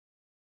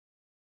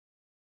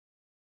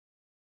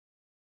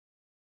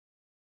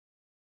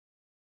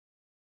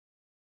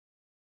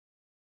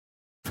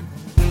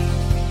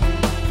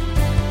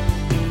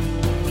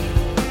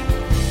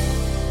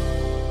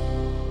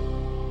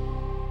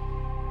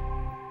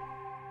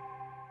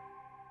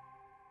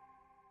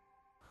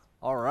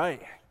All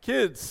right,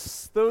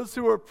 kids, those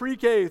who are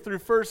pre-K through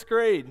first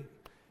grade,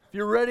 if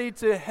you're ready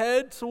to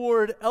head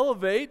toward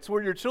Elevate,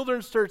 toward your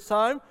children's church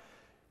time,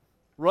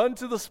 run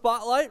to the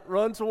spotlight,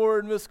 run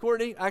toward Miss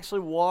Courtney.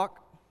 Actually, walk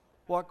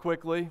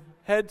quickly,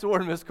 head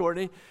toward Miss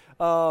Courtney.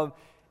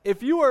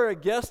 If you are a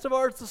guest of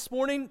ours this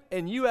morning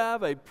and you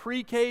have a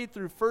pre-K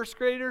through first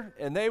grader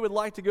and they would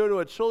like to go to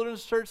a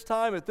children's church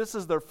time, if this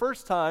is their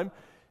first time,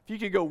 if you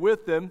could go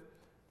with them,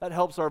 that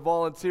helps our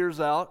volunteers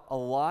out a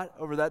lot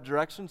over that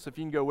direction, so if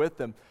you can go with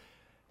them.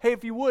 Hey,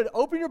 if you would,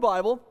 open your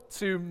Bible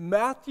to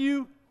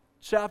Matthew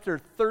chapter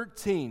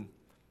 13.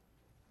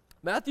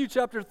 Matthew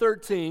chapter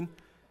 13,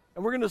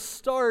 and we're going to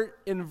start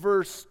in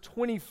verse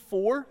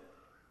 24.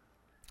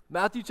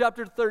 Matthew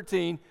chapter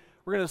 13,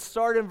 we're going to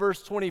start in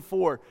verse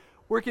 24.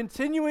 We're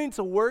continuing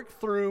to work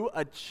through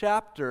a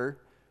chapter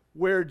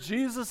where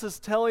Jesus is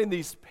telling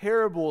these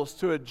parables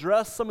to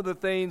address some of the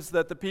things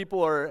that the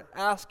people are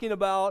asking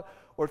about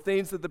or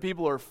things that the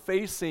people are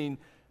facing,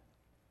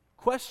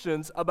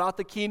 questions about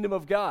the kingdom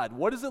of God.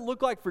 What does it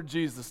look like for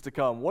Jesus to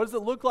come? What does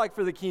it look like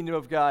for the kingdom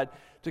of God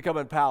to come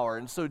in power?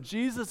 And so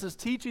Jesus is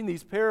teaching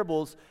these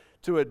parables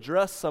to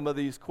address some of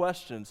these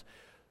questions.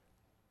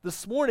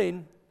 This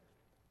morning,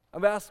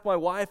 I've asked my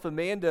wife,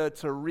 Amanda,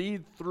 to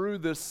read through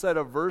this set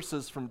of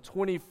verses from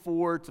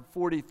 24 to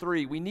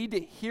 43. We need to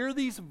hear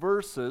these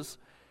verses,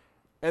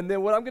 and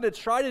then what I'm going to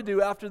try to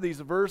do after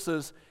these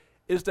verses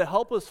is to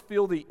help us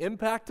feel the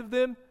impact of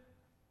them,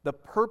 the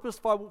purpose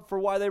for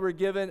why they were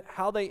given,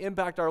 how they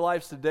impact our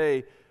lives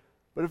today.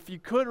 But if you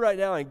could right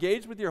now,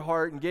 engage with your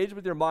heart, engage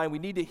with your mind. We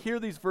need to hear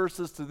these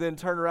verses to then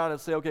turn around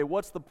and say, okay,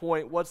 what's the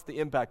point? What's the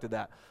impact of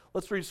that?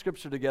 Let's read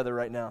Scripture together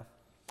right now.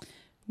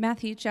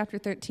 Matthew chapter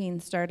 13,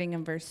 starting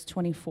in verse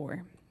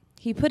 24.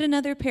 He put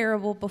another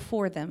parable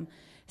before them,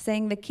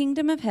 saying, "The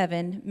kingdom of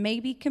heaven may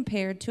be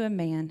compared to a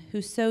man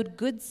who sowed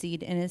good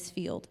seed in his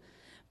field.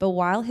 But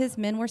while his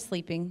men were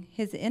sleeping,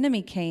 his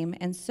enemy came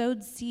and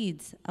sowed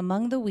seeds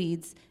among the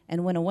weeds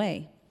and went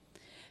away.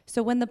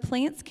 So when the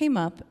plants came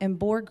up and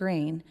bore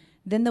grain,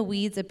 then the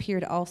weeds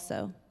appeared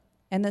also.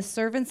 And the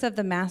servants of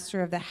the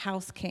master of the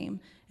house came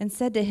and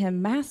said to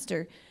him,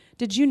 'Master,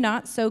 did you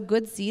not sow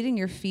good seed in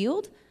your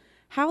field?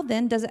 How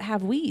then does it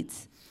have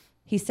weeds?'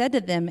 He said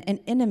to them, 'An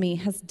enemy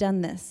has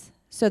done this.'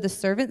 So the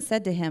servant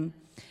said to him,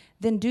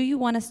 'Then do you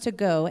want us to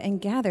go and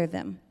gather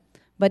them?'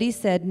 But he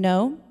said,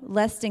 'No,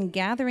 lest in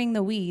gathering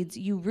the weeds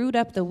you root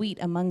up the wheat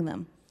among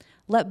them.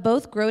 Let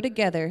both grow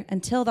together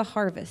until the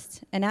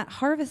harvest. And at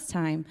harvest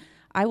time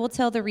I will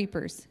tell the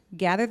reapers,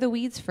 gather the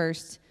weeds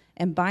first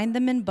and bind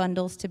them in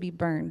bundles to be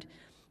burned,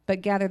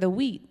 but gather the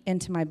wheat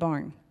into my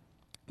barn.'"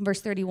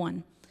 Verse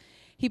 31.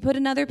 He put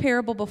another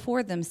parable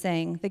before them,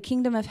 saying, "The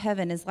kingdom of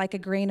heaven is like a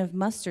grain of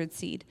mustard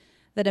seed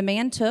that a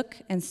man took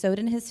and sowed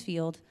in his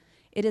field.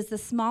 It is the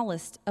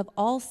smallest of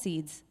all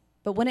seeds,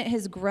 but when it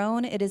has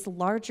grown, it is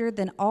larger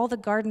than all the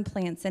garden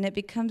plants, and it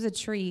becomes a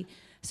tree,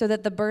 so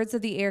that the birds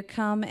of the air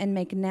come and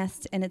make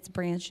nests in its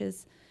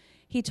branches."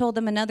 He told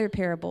them another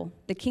parable.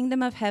 "The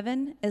kingdom of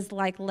heaven is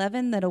like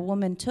leaven that a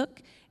woman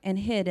took and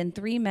hid in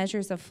 3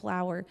 measures of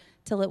flour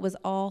till it was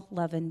all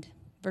leavened."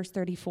 Verse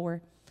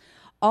 34.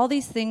 All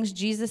these things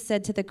Jesus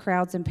said to the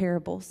crowds in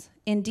parables.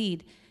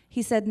 Indeed,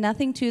 he said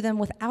nothing to them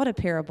without a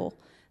parable.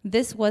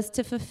 This was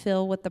to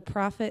fulfill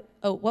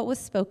what was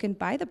spoken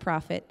by the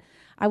prophet.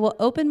 "I will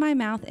open my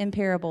mouth in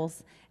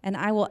parables, and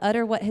I will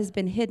utter what has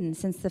been hidden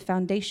since the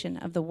foundation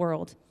of the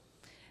world."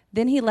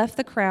 Then he left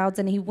the crowds,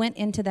 and he went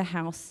into the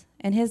house.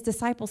 And his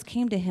disciples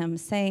came to him,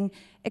 saying,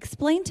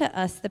 "Explain to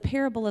us the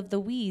parable of the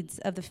weeds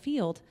of the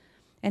field."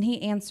 And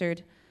he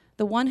answered,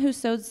 "The one who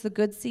sows the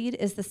good seed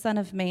is the Son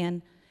of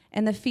Man,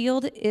 and the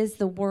field is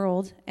the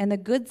world, and the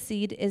good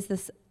seeds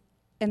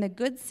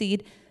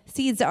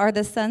are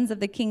the sons of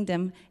the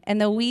kingdom, and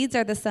the weeds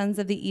are the sons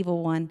of the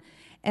evil one.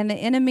 And the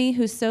enemy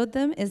who sowed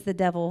them is the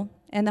devil,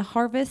 and the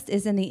harvest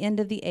is in the end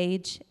of the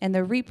age, and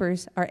the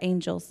reapers are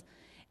angels.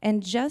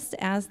 And just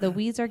as the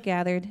weeds are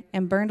gathered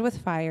and burned with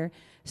fire,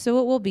 so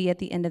it will be at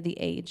the end of the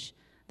age.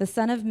 The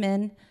Son of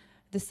Man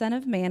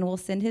will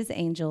send his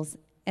angels,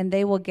 and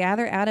they will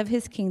gather out of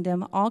his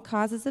kingdom all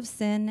causes of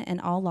sin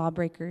and all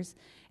lawbreakers,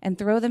 and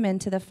throw them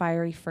into the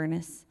fiery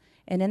furnace.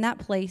 And in that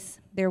place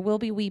there will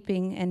be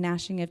weeping and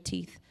gnashing of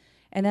teeth.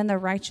 And then the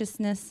righteous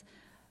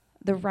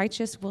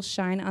will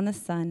shine on the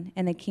sun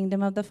and the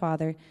kingdom of the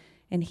Father.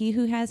 And he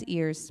who has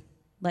ears,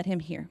 let him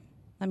hear."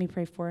 Let me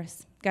pray for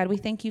us. God, we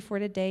thank you for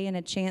today and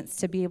a chance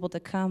to be able to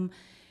come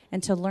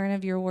and to learn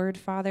of your word,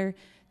 Father,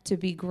 to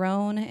be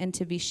grown and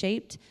to be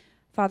shaped.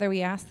 Father,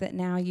 we ask that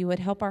now you would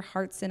help our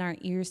hearts and our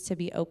ears to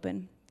be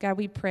open. God,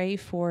 we pray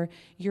for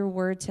your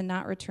word to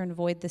not return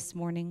void this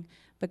morning,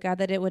 but God,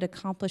 that it would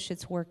accomplish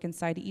its work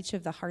inside each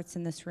of the hearts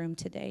in this room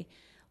today.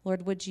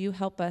 Lord, would you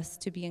help us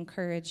to be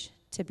encouraged,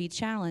 to be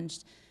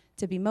challenged,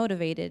 to be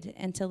motivated,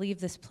 and to leave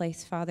this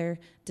place, Father,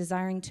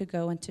 desiring to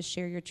go and to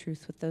share your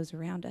truth with those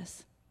around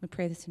us. We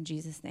pray this in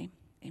Jesus' name.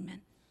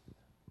 Amen.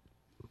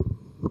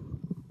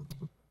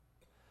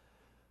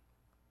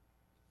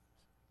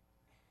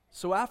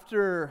 So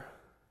after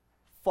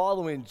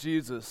following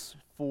Jesus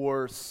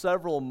for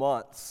several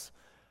months,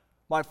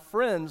 my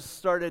friends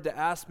started to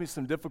ask me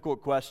some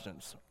difficult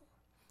questions.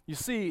 You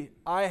see,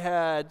 I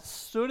had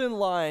stood in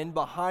line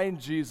behind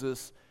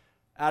Jesus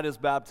at his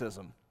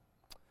baptism.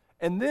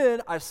 And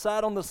then I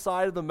sat on the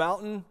side of the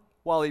mountain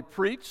while he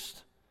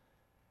preached.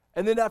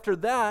 And then after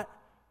that,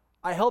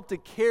 I helped to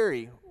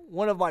carry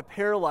one of my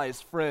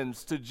paralyzed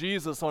friends to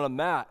Jesus on a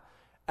mat.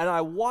 And I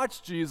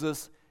watched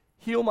Jesus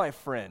heal my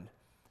friend.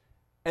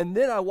 And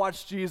then I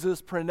watched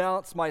Jesus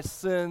pronounce my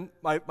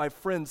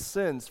friend's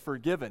sins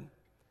forgiven.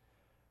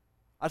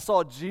 I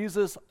saw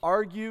Jesus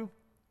argue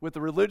with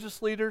the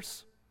religious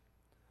leaders.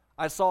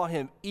 I saw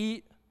him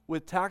eat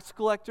with tax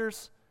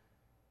collectors.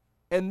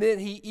 And then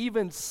he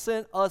even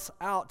sent us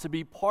out to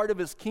be part of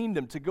his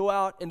kingdom, to go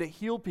out and to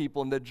heal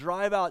people and to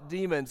drive out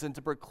demons and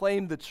to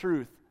proclaim the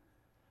truth.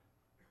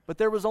 But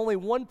there was only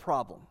one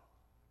problem.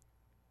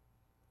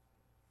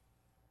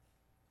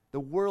 The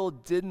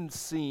world didn't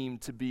seem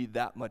to be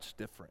that much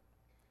different.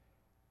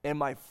 And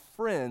my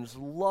friends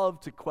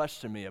loved to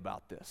question me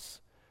about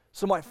this.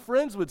 So my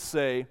friends would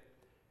say,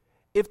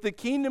 if the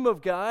kingdom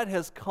of God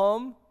has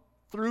come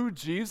through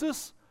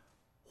Jesus,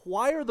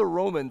 why are the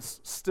Romans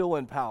still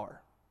in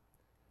power?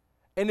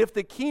 And if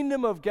the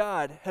kingdom of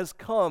God has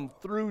come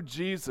through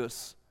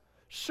Jesus,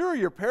 sure,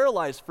 your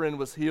paralyzed friend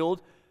was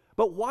healed,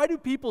 but why do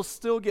people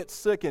still get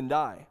sick and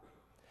die?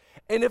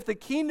 And if the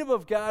kingdom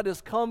of God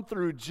has come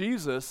through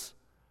Jesus,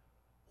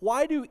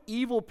 why do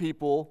evil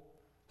people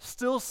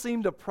still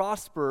seem to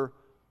prosper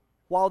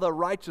while the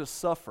righteous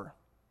suffer?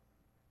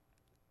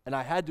 And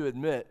I had to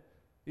admit,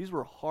 these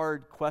were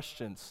hard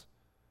questions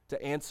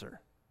to answer.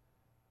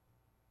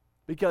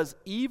 Because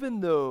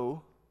even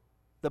though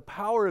the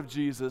power of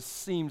Jesus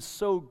seemed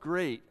so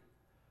great,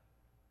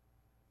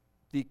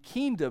 the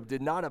kingdom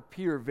did not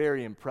appear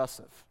very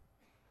impressive.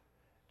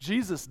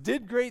 Jesus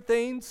did great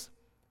things.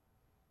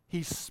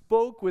 He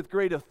spoke with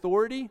great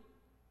authority,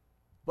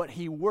 but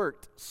he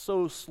worked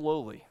so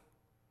slowly.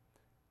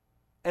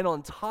 And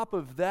on top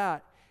of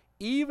that,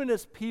 even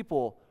as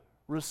people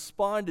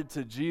responded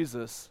to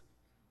Jesus,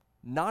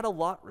 not a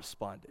lot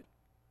responded.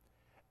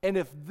 And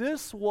if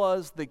this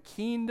was the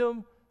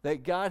kingdom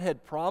that God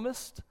had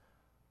promised,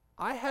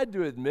 I had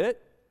to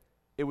admit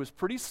it was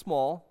pretty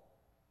small,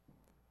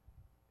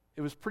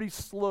 it was pretty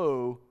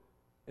slow,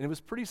 and it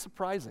was pretty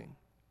surprising.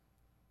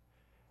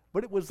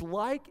 But it was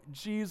like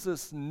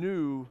Jesus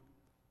knew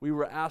we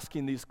were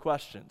asking these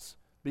questions,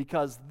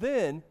 because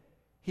then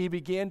he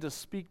began to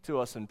speak to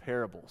us in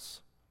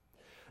parables.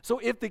 So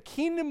if the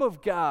kingdom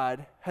of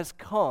God has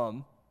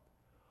come,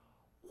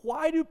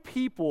 why do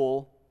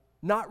people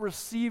not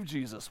receive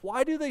Jesus?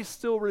 Why do they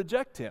still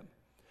reject him?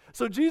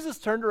 So Jesus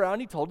turned around,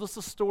 he told us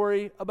a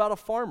story about a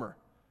farmer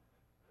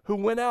who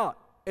went out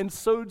and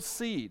sowed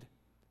seed.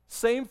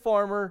 Same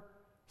farmer,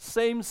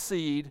 same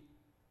seed,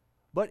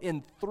 but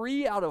in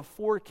 3 out of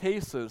 4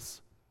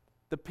 cases,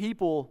 the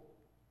people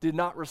did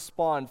not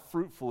respond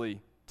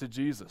fruitfully to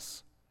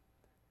Jesus.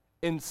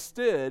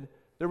 Instead,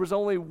 there was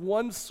only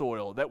one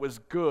soil that was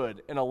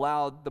good and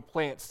allowed the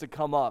plants to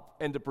come up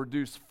and to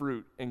produce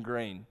fruit and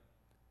grain.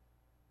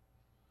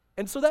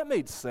 And so that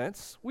made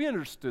sense. We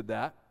understood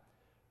that.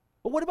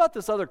 But what about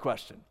this other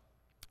question?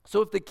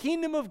 So if the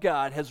kingdom of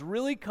God has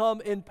really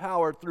come in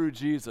power through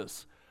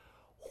Jesus,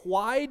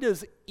 why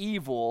does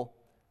evil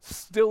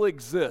still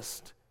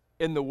exist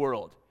in the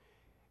world?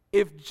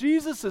 If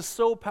Jesus is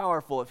so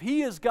powerful, if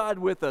he is God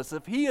with us,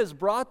 if he has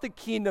brought the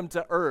kingdom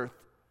to earth,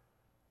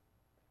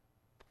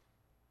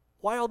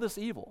 why all this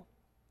evil?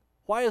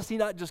 Why has he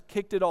not just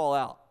kicked it all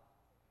out?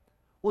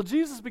 Well,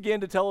 Jesus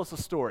began to tell us a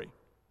story.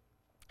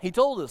 He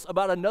told us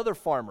about another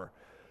farmer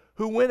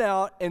who went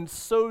out and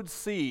sowed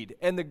seed,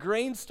 and the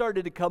grain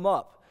started to come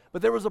up.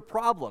 But there was a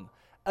problem.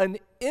 An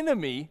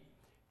enemy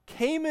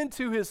came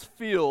into his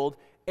field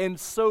and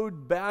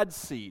sowed bad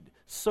seed,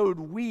 sowed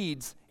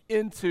weeds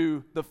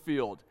into the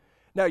field.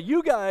 Now,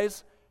 you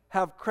guys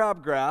have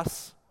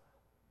crabgrass.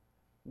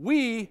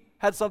 We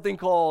had something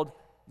called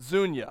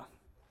zunya.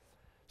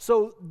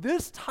 So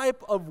this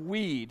type of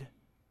weed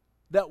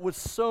that was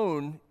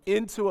sown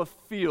into a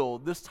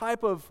field, this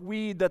type of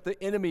weed that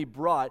the enemy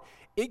brought,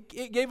 it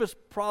gave us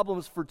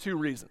problems for 2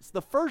 reasons.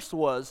 The first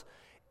was,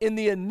 in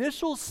the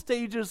initial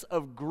stages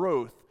of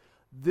growth,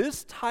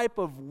 this type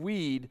of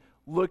weed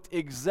looked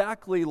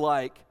exactly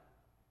like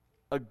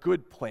a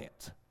good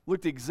plant,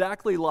 looked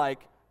exactly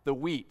like the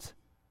wheat.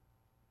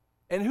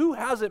 And who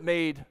hasn't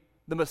made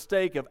the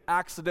mistake of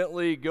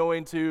accidentally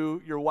going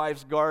to your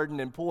wife's garden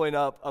and pulling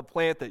up a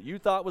plant that you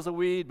thought was a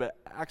weed but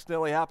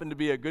accidentally happened to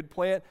be a good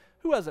plant?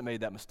 Who hasn't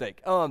made that mistake?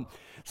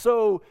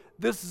 So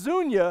this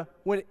zunya,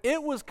 when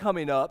it was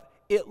coming up,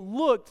 it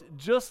looked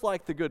just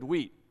like the good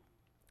wheat.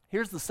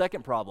 Here's the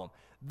second problem.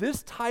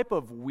 This type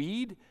of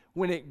weed,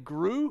 when it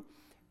grew,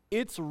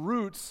 its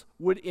roots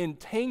would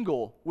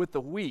entangle with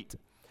the wheat.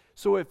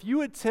 So if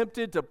you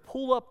attempted to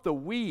pull up the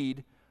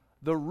weed,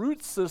 the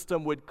root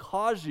system would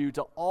cause you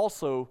to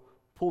also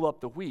pull up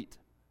the wheat.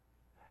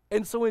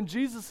 And so in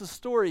Jesus'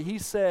 story, he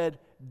said,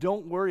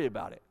 don't worry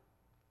about it.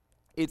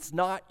 It's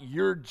not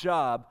your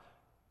job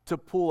to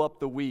pull up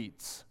the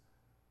weeds.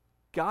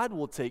 God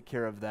will take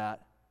care of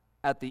that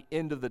at the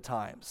end of the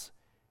times.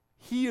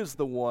 He is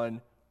the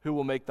one who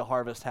will make the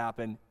harvest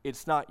happen.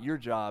 It's not your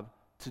job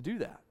to do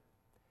that.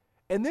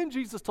 And then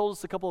Jesus told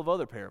us a couple of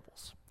other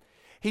parables.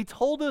 He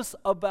told us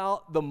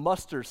about the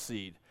mustard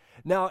seed.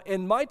 Now,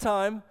 in my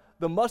time,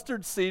 the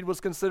mustard seed was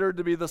considered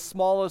to be the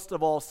smallest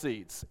of all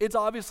seeds. It's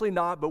obviously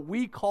not, but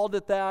we called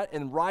it that,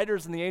 and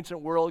writers in the ancient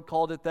world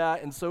called it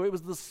that, and so it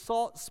was the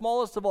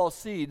smallest of all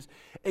seeds,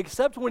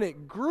 except when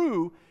it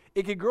grew,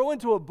 it could grow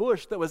into a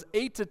bush that was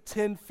 8 to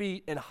 10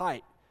 feet in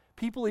height.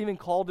 People even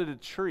called it a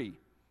tree.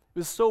 It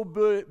was so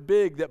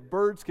big that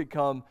birds could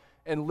come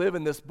and live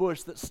in this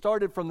bush that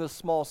started from this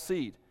small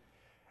seed.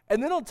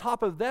 And then on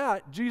top of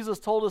that, Jesus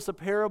told us a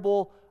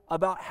parable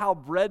about how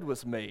bread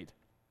was made.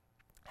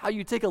 How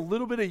you take a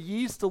little bit of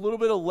yeast, a little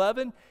bit of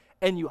leaven,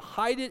 and you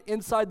hide it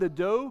inside the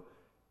dough,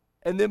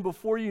 and then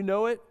before you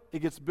know it, it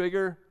gets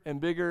bigger and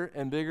bigger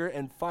and bigger,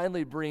 and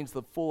finally brings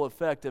the full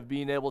effect of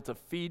being able to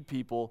feed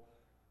people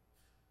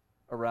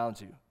around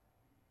you.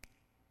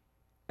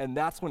 And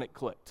that's when it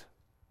clicked.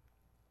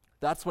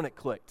 That's when it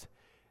clicked.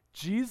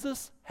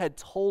 Jesus had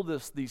told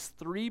us these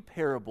 3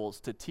 parables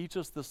to teach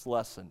us this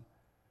lesson,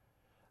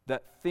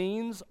 that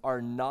things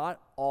are not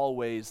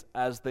always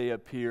as they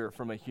appear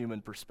from a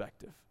human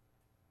perspective.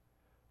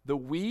 The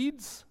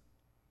weeds,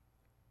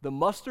 the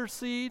mustard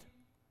seed,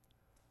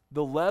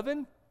 the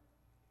leaven,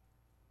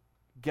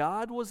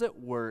 God was at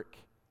work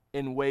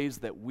in ways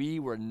that we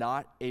were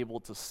not able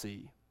to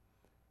see.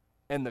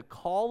 And the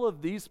call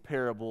of these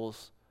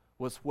parables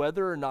was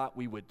whether or not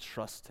we would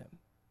trust him.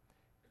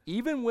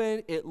 Even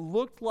when it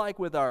looked like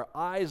with our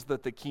eyes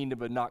that the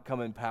kingdom had not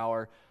come in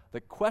power,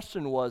 the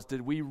question was,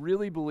 did we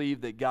really believe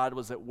that God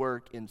was at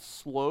work in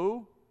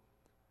slow,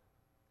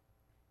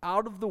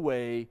 out of the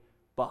way,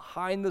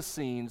 behind the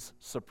scenes,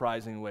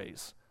 surprising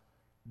ways?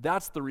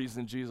 That's the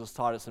reason Jesus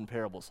taught us in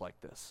parables like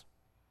this.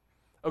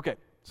 Okay,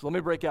 so let me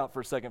break out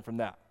for a second from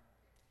that.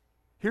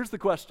 Here's the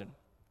question.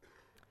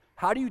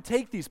 How do you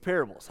take these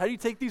parables? How do you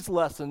take these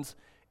lessons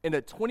in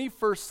a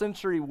 21st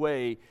century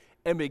way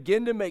and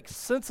begin to make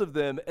sense of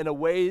them in a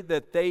way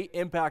that they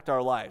impact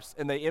our lives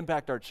and they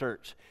impact our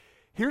church?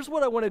 Here's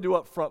what I want to do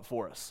up front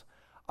for us.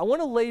 I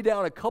want to lay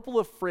down a couple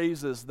of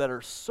phrases that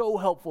are so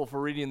helpful for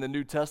reading the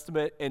New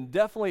Testament and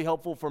definitely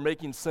helpful for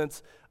making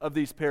sense of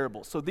these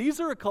parables. So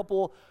these are a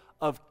couple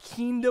of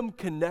kingdom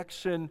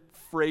connection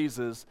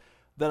phrases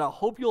that I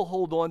hope you'll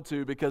hold on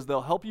to because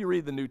they'll help you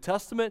read the New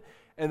Testament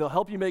and they'll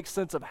help you make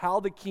sense of how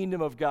the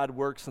kingdom of God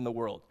works in the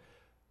world.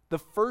 The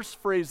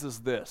first phrase is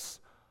this: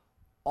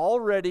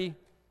 already,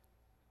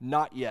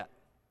 not yet.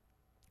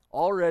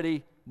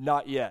 Already,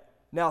 not yet.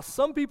 Now,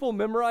 some people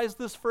memorize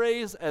this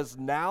phrase as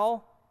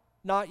now,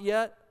 not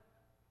yet.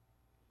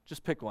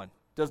 Just pick one.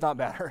 Does not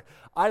matter.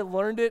 I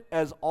learned it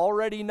as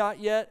already, not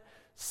yet.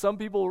 Some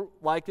people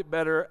like it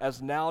better as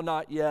now,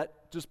 not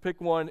yet. Just pick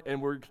one,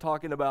 and we're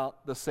talking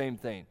about the same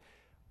thing.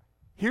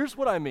 Here's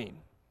what I mean.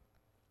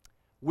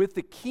 With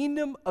the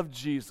kingdom of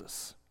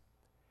Jesus,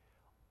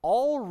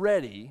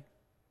 already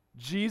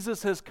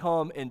Jesus has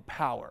come in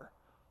power.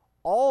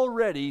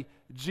 Already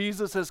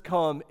Jesus has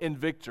come in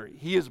victory.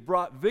 He has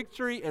brought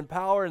victory and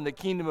power in the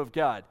kingdom of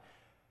God.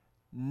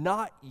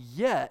 Not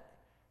yet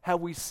have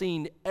we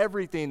seen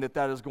everything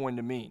that is going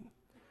to mean.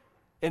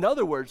 In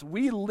other words,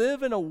 we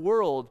live in a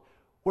world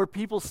where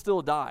people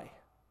still die.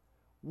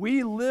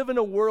 We live in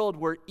a world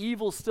where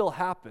evil still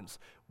happens.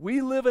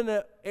 We live in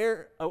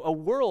a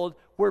world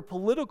where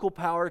political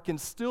power can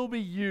still be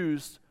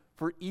used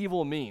for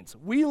evil means.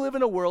 We live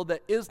in a world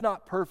that is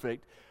not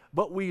perfect,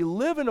 but we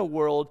live in a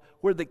world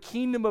where the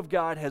kingdom of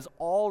God has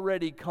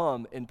already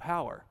come in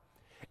power.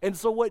 And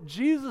so what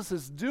Jesus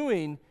is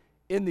doing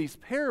in these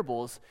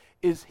parables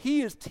is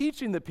he is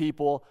teaching the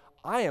people,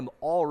 I am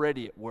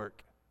already at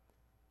work.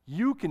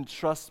 You can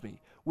trust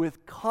me.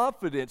 With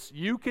confidence,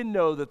 you can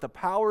know that the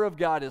power of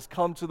God has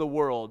come to the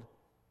world,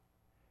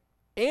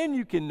 and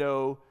you can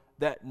know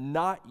that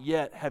not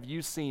yet have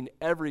you seen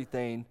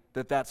everything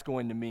that's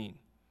going to mean.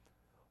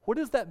 What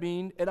does that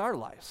mean in our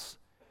lives?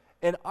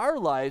 In our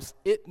lives,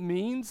 it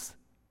means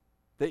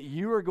that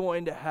you are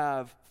going to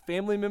have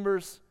family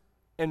members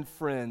and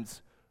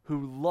friends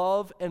who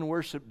love and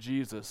worship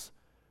Jesus,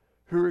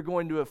 who are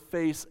going to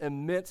face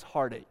immense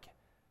heartache,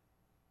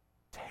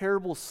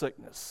 terrible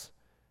sickness,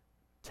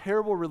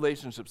 terrible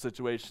relationship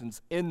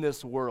situations in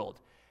this world.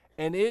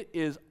 And it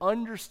is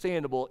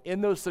understandable in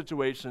those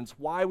situations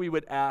why we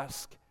would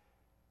ask,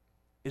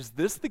 is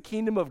this the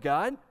kingdom of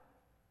God?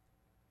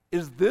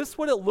 Is this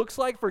what it looks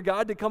like for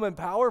God to come in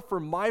power, for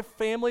my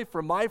family,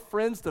 for my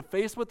friends to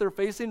face what they're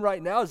facing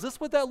right now? Is this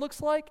what that looks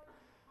like?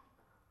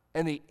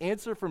 And the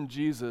answer from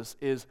Jesus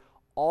is,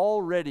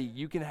 already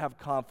you can have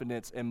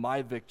confidence in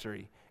my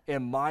victory,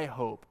 in my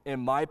hope, in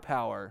my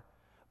power.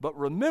 But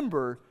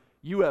remember,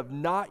 you have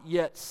not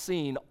yet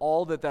seen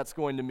all that's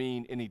going to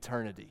mean in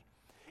eternity.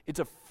 It's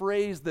a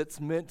phrase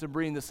that's meant to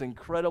bring this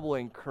incredible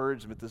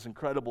encouragement, this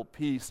incredible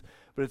peace,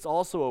 but it's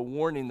also a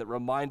warning that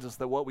reminds us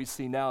that what we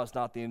see now is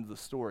not the end of the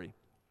story.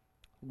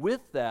 With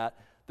that,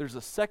 there's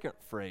a second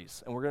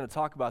phrase, and we're going to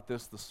talk about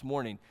this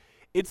morning.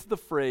 It's the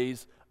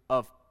phrase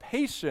of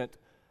patient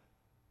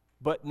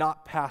but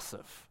not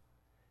passive.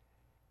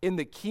 In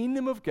the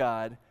kingdom of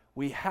God,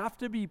 we have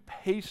to be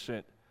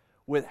patient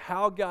with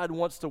how God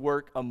wants to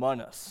work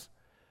among us.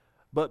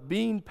 But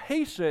being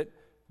patient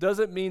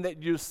doesn't mean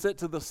that you sit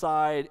to the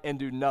side and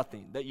do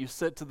nothing, that you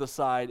sit to the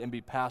side and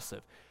be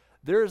passive.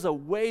 There is a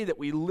way that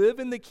we live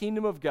in the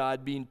kingdom of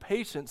God, being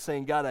patient,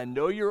 saying, God, I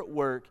know you're at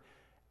work,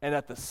 and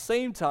at the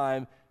same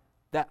time,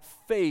 that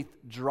faith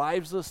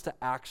drives us to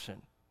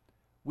action.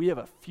 We have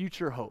a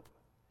future hope.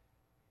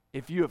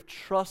 If you have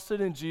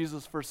trusted in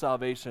Jesus for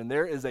salvation,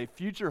 there is a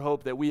future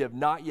hope that we have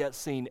not yet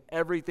seen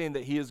everything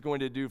that he is going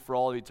to do for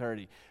all of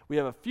eternity. We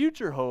have a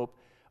future hope,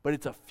 but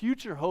it's a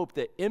future hope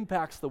that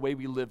impacts the way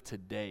we live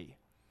today.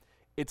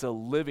 It's a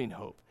living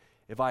hope.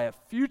 If I have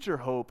future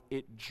hope,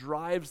 it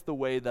drives the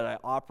way that I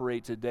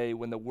operate today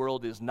when the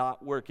world is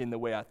not working the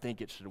way I think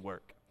it should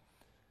work.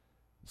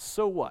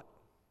 So what?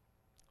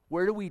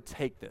 Where do we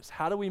take this?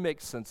 How do we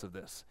make sense of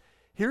this?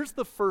 Here's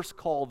the first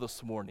call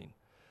this morning.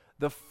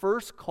 The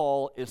first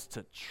call is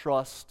to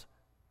trust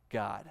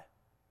God.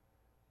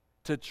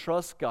 To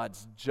trust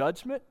God's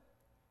judgment,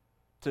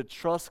 to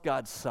trust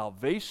God's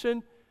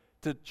salvation,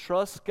 to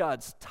trust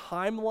God's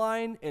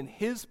timeline and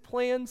his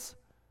plans.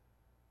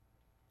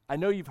 I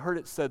know you've heard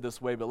it said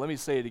this way, but let me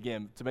say it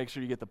again to make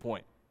sure you get the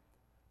point.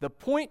 The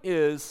point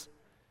is,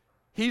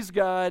 he's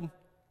God,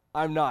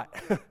 I'm not.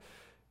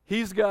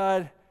 He's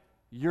God,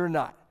 you're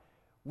not.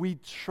 We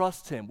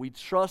trust him. We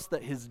trust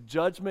that his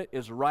judgment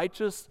is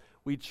righteous.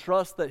 We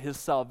trust that his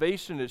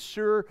salvation is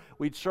sure.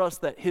 We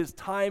trust that his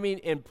timing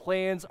and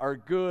plans are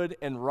good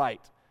and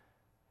right,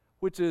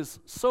 which is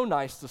so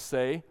nice to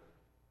say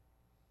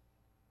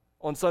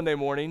on Sunday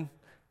morning,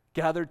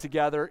 gathered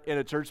together in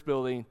a church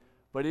building,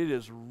 but it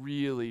is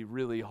really,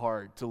 really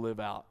hard to live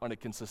out on a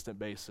consistent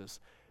basis.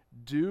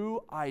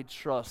 Do I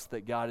trust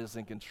that God is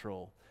in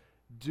control?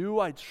 Do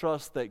I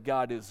trust that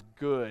God is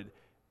good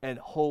and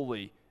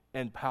holy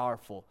and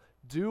powerful?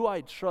 Do I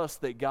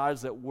trust that God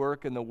is at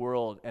work in the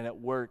world and at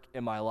work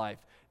in my life?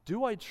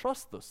 Do I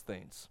trust those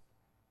things?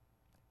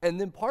 And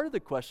then part of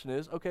the question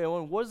is, okay,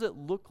 Owen, what does it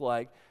look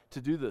like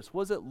to do this?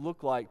 What does it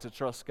look like to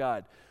trust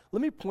God?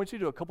 Let me point you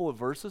to a couple of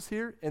verses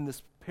here in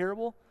this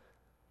parable.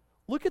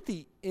 Look at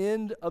the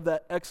end of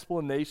that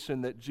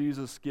explanation that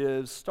Jesus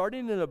gives,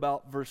 starting in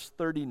about verse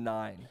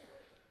 39.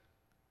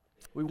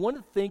 We want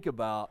to think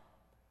about,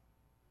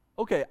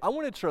 okay, I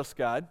want to trust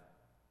God.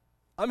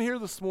 I'm here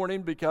this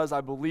morning because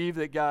I believe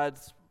that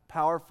God's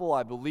powerful.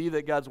 I believe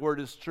that God's word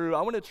is true.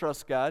 I want to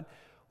trust God.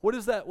 What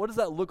does that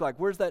look like?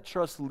 Where's that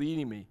trust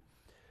leading me?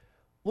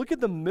 Look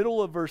at the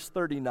middle of verse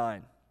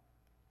 39.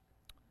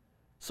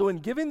 So in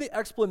giving the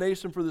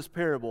explanation for this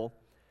parable,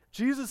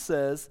 Jesus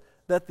says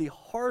that the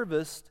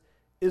harvest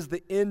is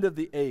the end of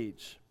the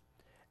age,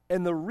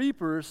 and the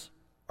reapers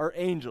are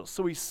angels.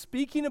 So he's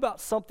speaking about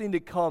something to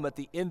come at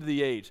the end of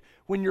the age.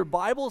 When your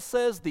Bible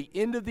says the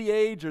end of the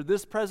age or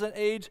this present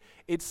age,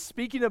 it's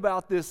speaking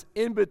about this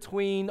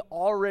in-between,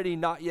 already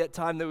not yet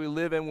time that we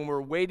live in when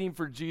we're waiting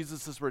for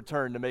Jesus'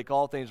 return to make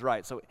all things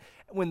right. So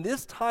when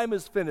this time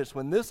is finished,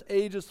 when this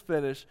age is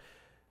finished,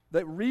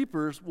 the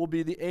reapers will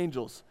be the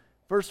angels.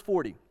 Verse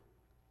 40,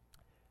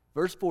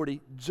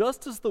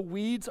 just as the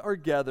weeds are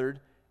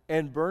gathered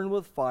and burned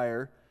with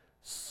fire,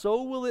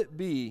 so will it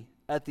be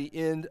at the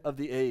end of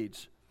the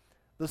age.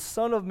 The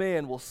Son of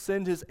Man will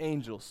send his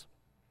angels,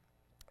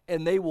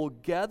 and they will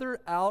gather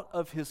out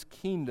of his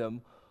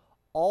kingdom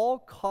all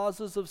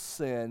causes of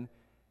sin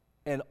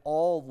and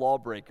all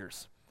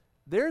lawbreakers.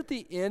 There at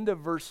the end of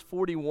verse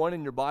 41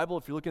 in your Bible,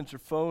 if you're looking at your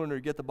phone or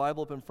you get the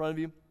Bible up in front of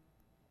you,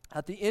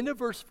 at the end of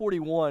verse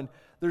 41,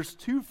 there's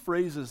two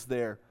phrases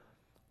there.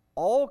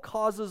 All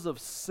causes of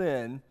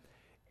sin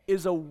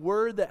is a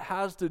word that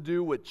has to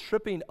do with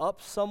tripping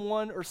up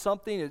someone or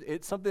something.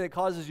 It's something that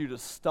causes you to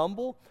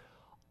stumble.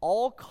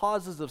 All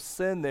causes of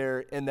sin there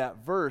in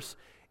that verse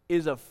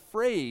is a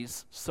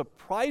phrase,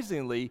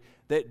 surprisingly,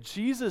 that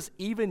Jesus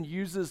even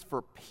uses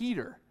for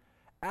Peter.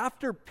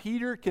 After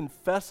Peter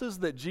confesses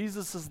that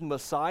Jesus is the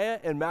Messiah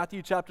in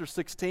Matthew chapter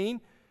 16,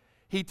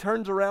 he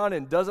turns around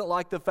and doesn't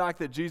like the fact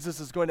that Jesus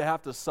is going to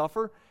have to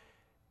suffer.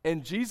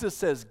 And Jesus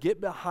says, "Get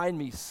behind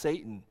me,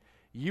 Satan.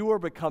 You are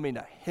becoming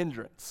a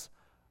hindrance,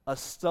 a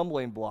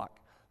stumbling block."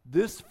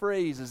 This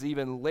phrase is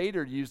even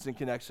later used in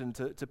connection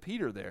to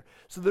Peter there.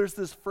 So there's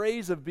this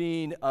phrase of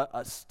being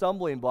a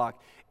stumbling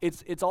block.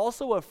 It's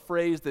also a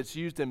phrase that's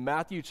used in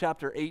Matthew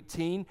chapter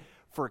 18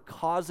 for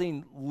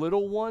causing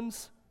little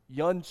ones,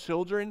 young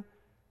children,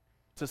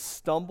 to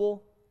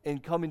stumble in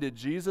coming to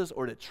Jesus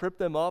or to trip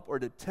them up or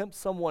to tempt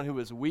someone who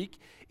is weak.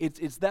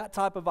 It's that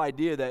type of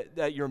idea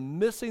that you're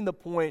missing the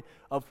point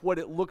of what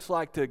it looks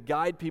like to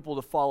guide people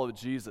to follow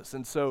Jesus.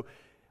 And so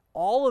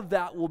all of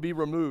that will be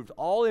removed.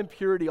 All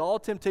impurity, all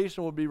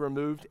temptation will be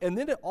removed. And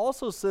then it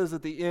also says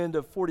at the end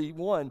of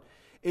 41,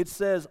 it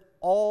says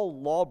all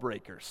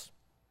lawbreakers.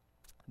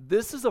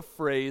 This is a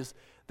phrase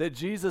that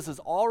Jesus has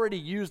already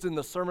used in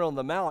the Sermon on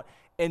the Mount,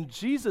 and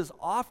Jesus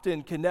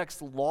often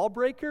connects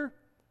lawbreaker.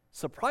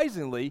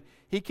 Surprisingly,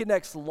 he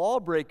connects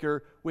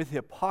lawbreaker with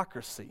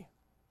hypocrisy.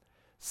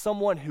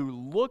 Someone who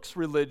looks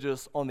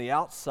religious on the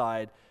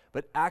outside,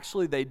 but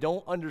actually they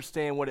don't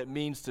understand what it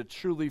means to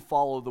truly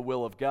follow the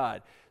will of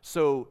God.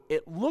 So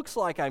it looks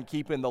like I'm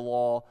keeping the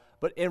law,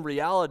 but in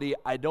reality,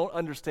 I don't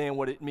understand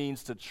what it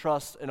means to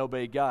trust and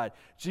obey God.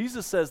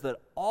 Jesus says that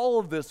all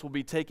of this will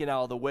be taken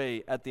out of the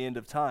way at the end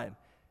of time.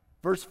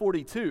 Verse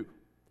 42,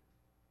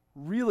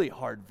 really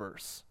hard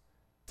verse.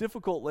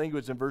 Difficult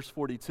language in verse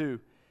 42.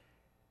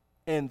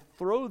 And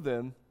throw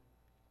them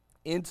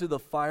into the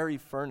fiery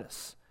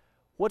furnace.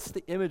 What's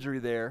the imagery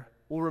there?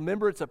 Well,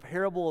 remember, it's a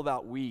parable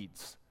about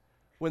weeds.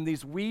 When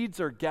these weeds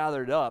are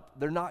gathered up,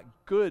 they're not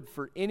good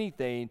for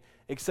anything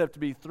except to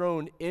be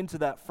thrown into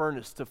that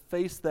furnace to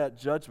face that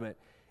judgment.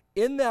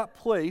 In that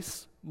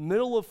place,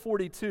 middle of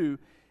 42,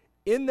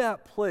 in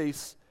that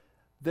place,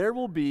 there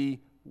will be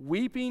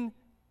weeping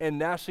and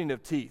gnashing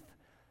of teeth.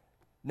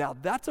 Now,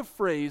 that's a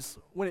phrase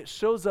when it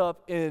shows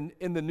up in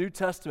the New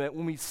Testament,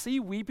 when we see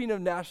weeping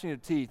and gnashing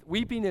of teeth,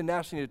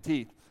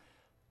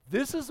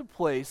 this is a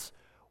place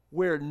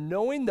where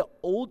knowing the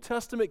Old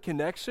Testament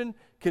connection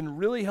can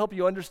really help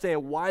you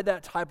understand why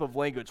that type of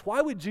language.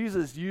 Why would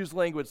Jesus use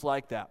language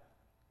like that?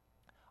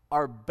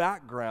 Our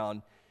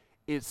background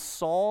is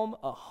Psalm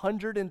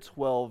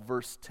 112,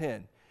 verse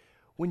 10.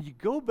 When you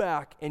go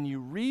back and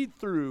you read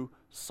through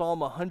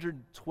Psalm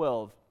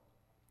 112,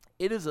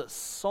 it is a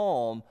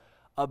psalm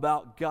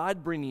about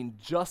God bringing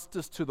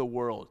justice to the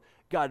world,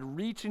 God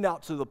reaching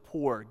out to the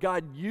poor,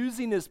 God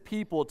using his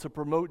people to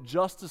promote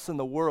justice in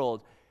the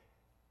world.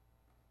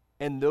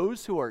 And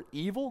those who are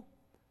evil,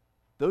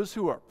 those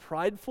who are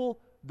prideful,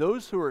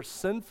 those who are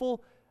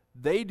sinful,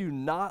 they do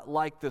not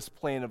like this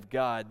plan of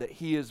God, that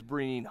he is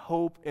bringing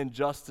hope and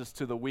justice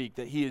to the weak,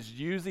 that he is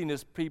using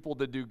his people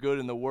to do good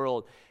in the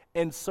world.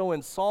 And so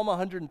in Psalm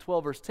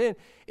 112, verse 10,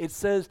 it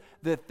says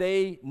that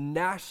they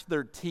gnash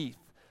their teeth,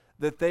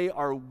 that they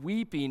are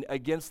weeping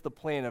against the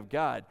plan of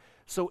God.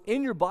 So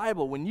in your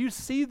Bible, when you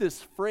see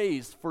this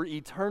phrase for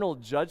eternal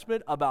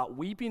judgment about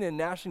weeping and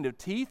gnashing of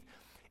teeth,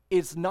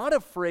 it's not a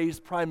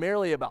phrase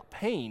primarily about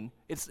pain.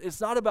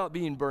 It's not about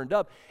being burned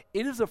up.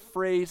 It is a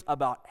phrase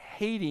about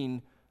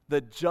hating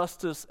the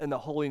justice and the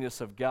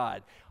holiness of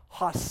God,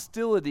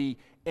 hostility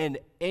and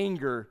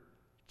anger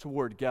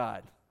toward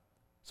God.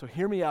 So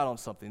hear me out on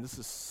something. This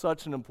is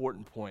such an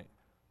important point.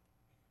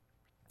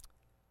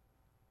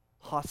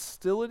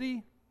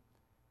 Hostility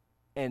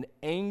and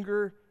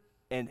anger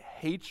and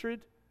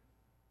hatred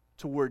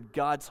toward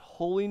God's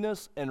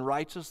holiness and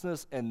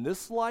righteousness in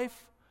this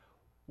life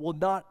will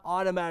not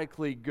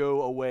automatically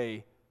go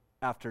away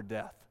after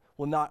death,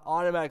 will not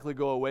automatically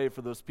go away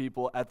for those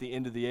people at the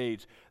end of the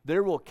age.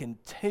 There will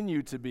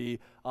continue to be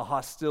a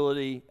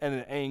hostility and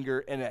an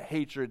anger and a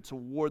hatred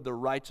toward the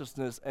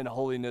righteousness and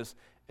holiness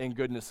and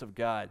goodness of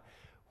God.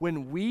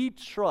 When we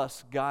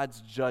trust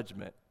God's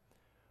judgment,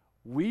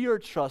 we are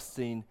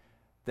trusting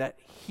that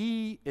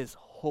he is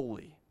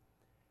holy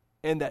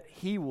and that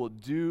he will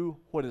do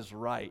what is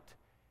right.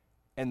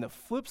 And the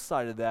flip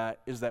side of that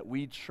is that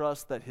we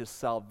trust that his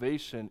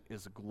salvation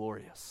is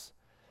glorious,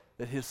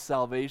 that his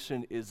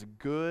salvation is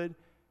good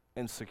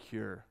and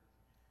secure.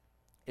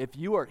 If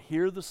you are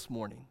here this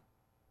morning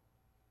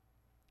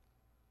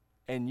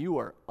and you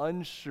are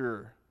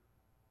unsure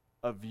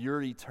of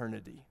your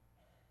eternity,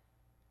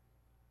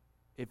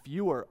 if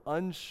you are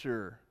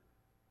unsure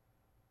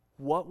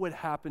what would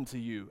happen to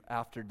you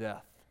after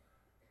death,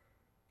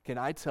 can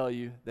I tell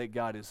you that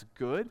God is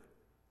good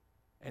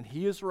and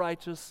he is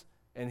righteous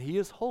and he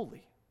is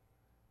holy,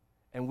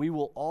 and we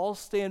will all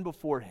stand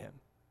before him,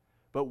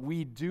 but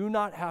we do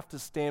not have to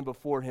stand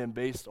before him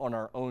based on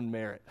our own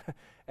merit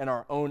and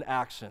our own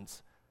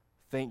actions.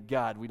 Thank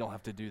God we don't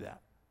have to do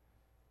that.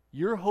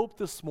 Your hope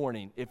this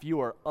morning, if you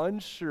are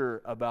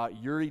unsure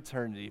about your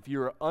eternity, if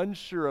you are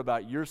unsure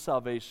about your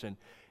salvation,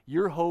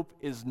 your hope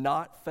is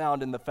not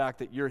found in the fact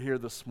that you're here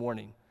this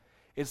morning.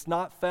 It's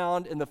not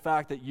found in the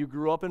fact that you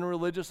grew up in a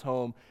religious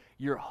home.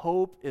 Your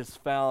hope is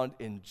found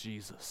in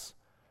Jesus,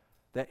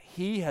 that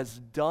he has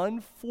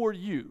done for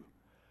you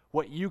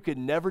what you could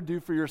never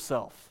do for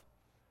yourself,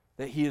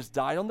 that he has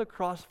died on the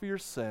cross for your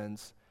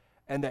sins,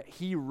 and that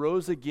he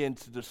rose again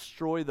to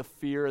destroy the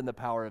fear and the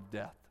power of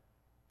death.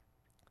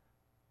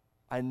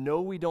 I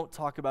know we don't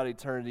talk about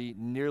eternity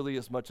nearly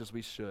as much as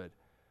we should,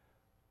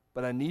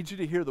 but I need you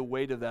to hear the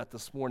weight of that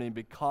this morning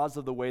because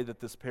of the way that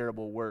this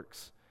parable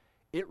works.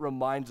 It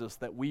reminds us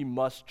that we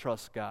must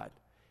trust God.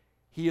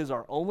 He is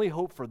our only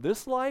hope for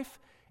this life,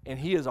 and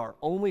he is our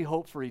only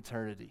hope for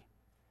eternity.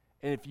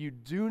 And if you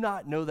do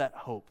not know that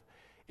hope,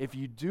 if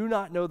you do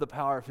not know the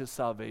power of his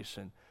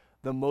salvation,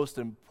 the most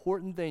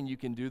important thing you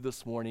can do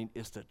this morning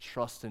is to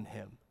trust in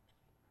him,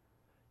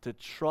 to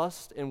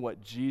trust in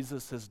what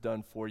Jesus has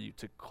done for you,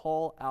 to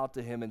call out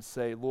to him and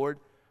say, Lord,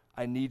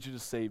 I need you to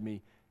save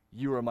me.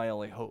 You are my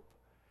only hope.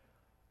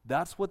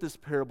 That's what this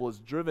parable is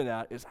driven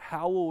at, is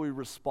how will we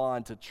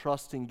respond to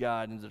trusting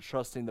God and to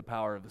trusting the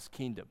power of his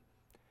kingdom.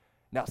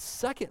 Now,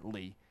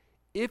 secondly,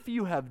 if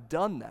you have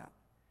done that,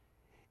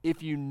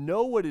 if you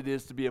know what it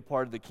is to be a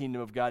part of the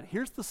kingdom of God,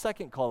 here's the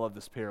second call of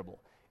this parable.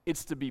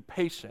 It's to be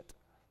patient.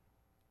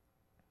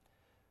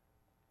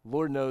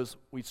 Lord knows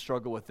we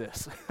struggle with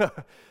this.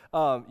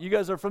 You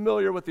guys are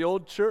familiar with the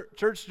old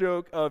church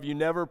joke of you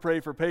never pray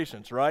for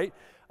patience, right?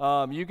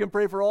 You can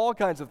pray for all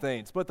kinds of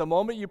things, but the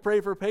moment you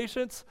pray for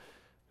patience,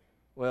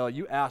 well,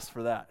 you asked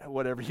for that,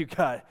 whatever you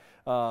got.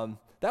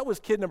 That was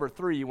kid number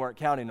 3 you weren't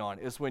counting on,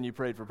 is when you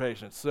prayed for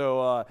patience.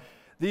 So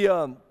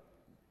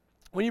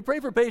when you pray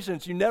for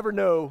patience, you never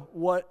know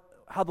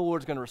how the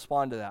Lord's going to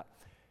respond to that.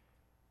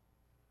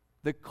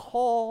 The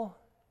call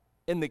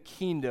in the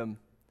kingdom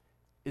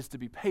is to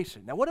be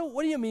patient. Now, what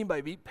do you mean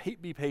by be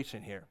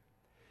patient here?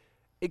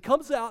 It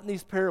comes out in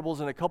these parables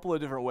in a couple of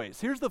different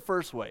ways. Here's the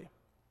first way.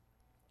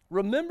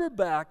 Remember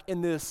back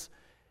in this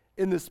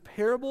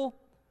parable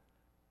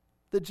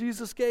that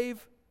Jesus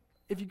gave?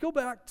 If you go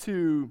back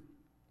to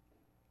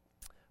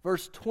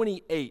verse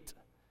 28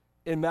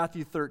 in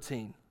Matthew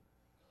 13,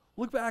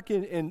 look back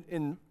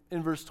in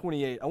verse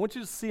 28. I want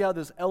you to see how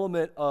this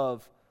element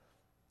of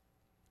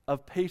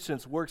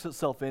patience works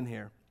itself in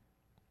here.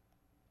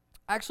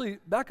 Actually,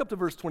 back up to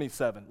verse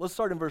 27. Let's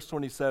start in verse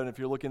 27 if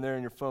you're looking there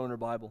in your phone or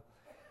Bible.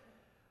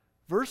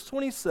 Verse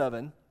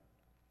 27,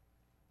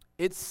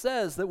 it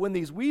says that when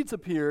these weeds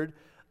appeared,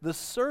 the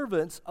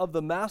servants of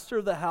the master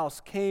of the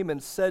house came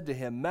and said to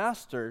him,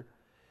 "Master,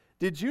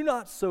 did you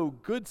not sow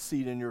good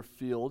seed in your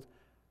field?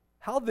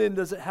 How then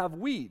does it have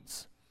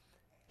weeds?"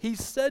 He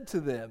said to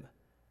them,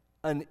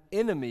 "An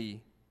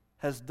enemy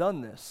has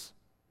done this."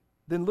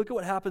 Then look at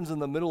what happens in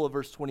the middle of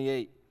verse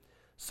 28.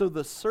 So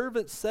the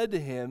servant said to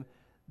him,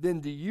 "Then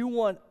do you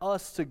want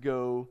us to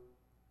go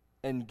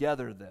and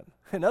gather them?"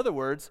 In other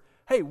words,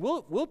 hey,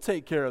 we'll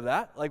take care of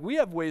that. Like, we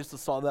have ways to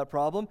solve that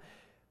problem.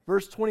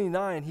 Verse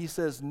 29, he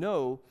says,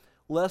 "No,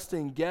 lest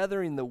in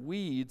gathering the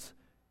weeds,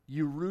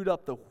 you root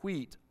up the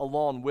wheat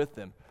along with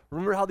them."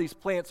 Remember how these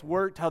plants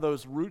worked, how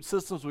those root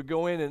systems would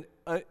go in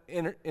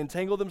and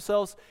entangle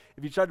themselves?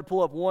 If you tried to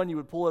pull up one, you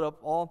would pull it up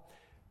all.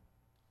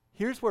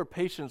 Here's where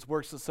patience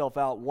works itself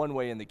out one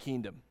way in the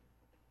kingdom.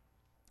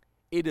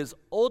 It is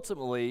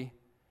ultimately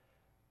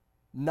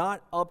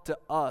not up to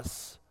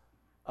us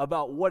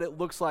about what it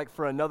looks like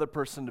for another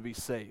person to be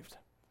saved.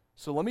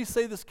 So let me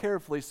say this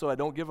carefully so I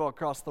don't give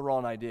across the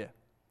wrong idea.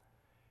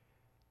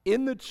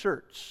 In the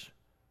church,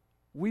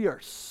 we are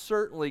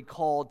certainly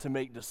called to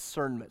make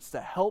discernments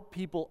to help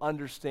people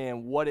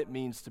understand what it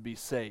means to be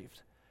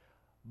saved.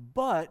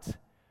 But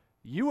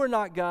you are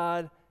not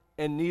God,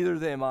 and neither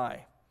am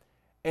I.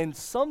 And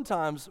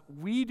sometimes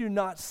we do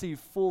not see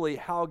fully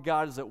how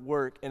God is at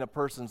work in a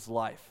person's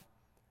life.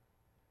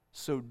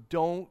 So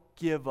don't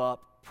give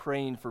up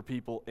praying for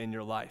people in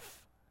your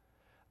life.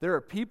 There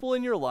are people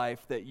in your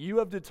life that you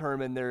have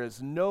determined there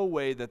is no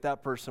way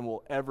that person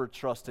will ever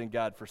trust in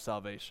God for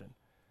salvation.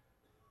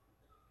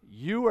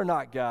 You are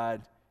not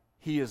God,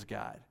 He is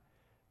God.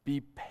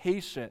 Be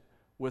patient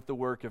with the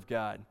work of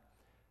God.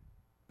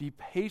 Be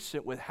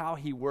patient with how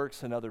He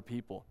works in other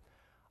people.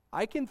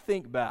 I can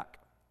think back,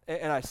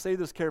 and I say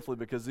this carefully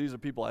because these are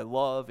people I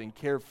love and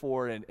care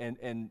for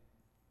and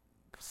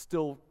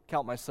still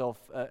count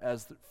myself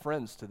as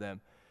friends to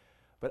them.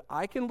 But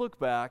I can look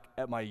back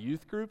at my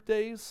youth group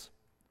days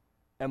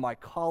and my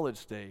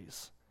college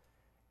days,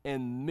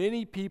 and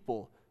many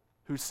people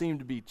who seem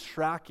to be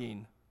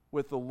tracking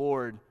with the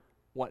Lord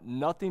want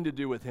nothing to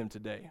do with Him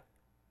today.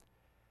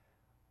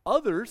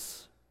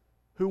 Others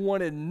who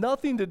wanted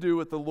nothing to do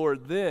with the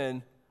Lord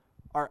then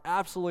are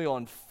absolutely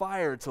on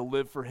fire to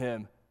live for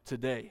Him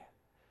today.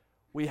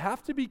 We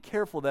have to be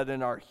careful that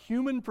in our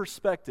human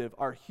perspective,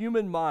 our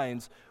human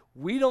minds,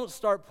 we don't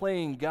start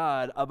playing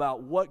God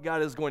about what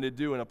God is going to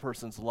do in a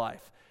person's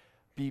life.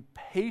 Be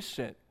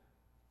patient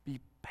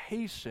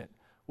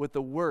with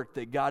the work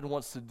that God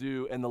wants to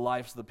do in the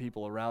lives of the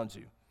people around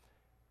you.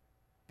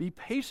 Be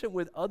patient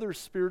with other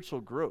spiritual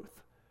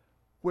growth.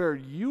 Where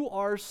you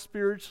are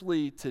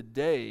spiritually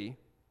today,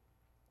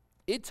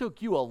 it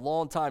took you a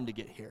long time to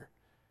get here.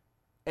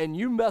 And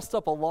you messed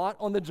up a lot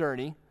on the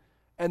journey,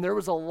 and there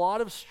was a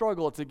lot of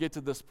struggle to get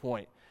to this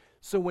point.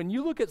 So when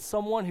you look at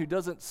someone who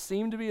doesn't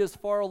seem to be as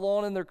far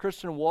along in their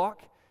Christian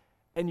walk,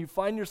 and you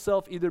find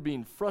yourself either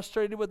being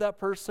frustrated with that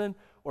person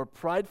or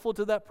prideful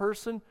to that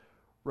person,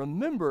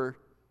 remember,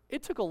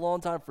 it took a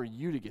long time for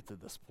you to get to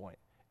this point.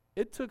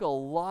 It took a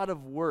lot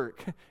of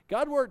work.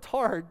 God worked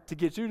hard to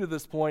get you to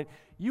this point.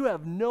 You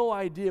have no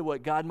idea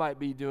what God might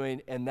be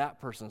doing in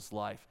that person's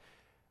life.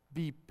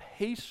 Be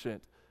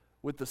patient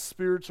with the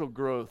spiritual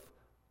growth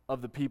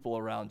of the people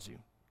around you.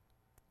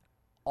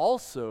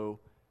 Also,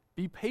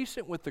 be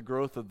patient with the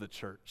growth of the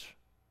church.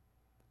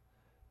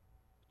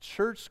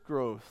 Church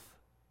growth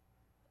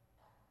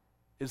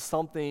is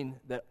something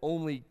that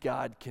only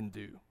God can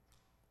do.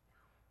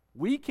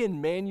 We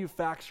can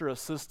manufacture a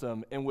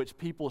system in which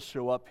people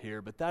show up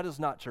here, but that is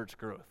not church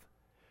growth.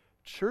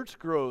 Church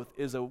growth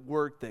is a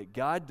work that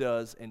God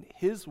does in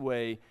His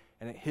way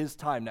and at His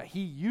time. Now,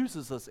 He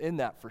uses us in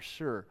that for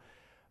sure,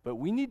 but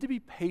we need to be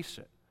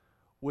patient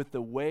with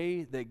the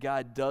way that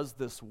God does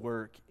this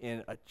work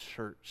in a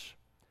church.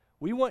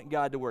 We want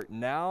God to work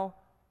now,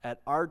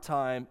 at our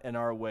time, and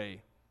our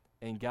way,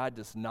 and God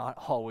does not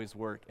always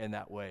work in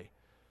that way.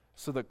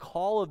 So the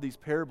call of these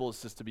parables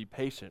is just to be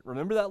patient.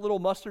 Remember that little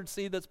mustard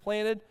seed that's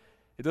planted?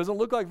 It doesn't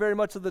look like very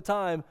much of the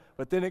time,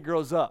 but then it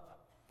grows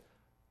up.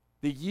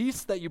 The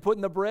yeast that you put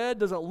in the bread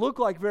doesn't look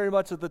like very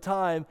much at the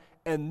time,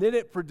 and then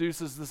it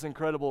produces this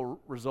incredible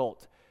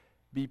result.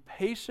 Be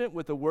patient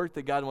with the work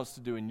that God wants to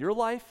do in your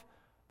life,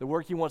 the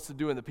work he wants to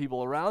do in the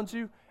people around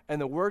you, and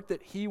the work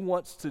that he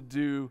wants to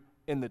do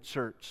in the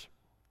church.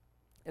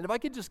 And if I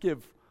could just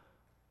give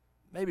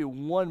maybe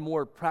one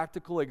more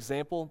practical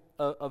example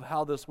of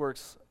how this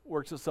works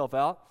itself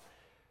out.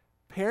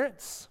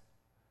 Parents,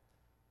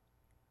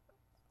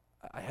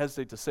 I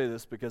hesitate to say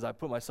this because I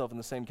put myself in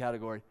the same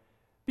category.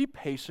 Be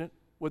patient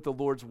with the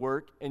Lord's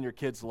work in your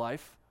kid's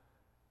life.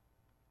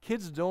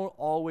 Kids don't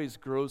always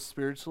grow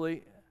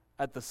spiritually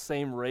at the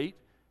same rate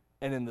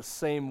and in the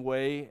same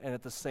way and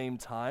at the same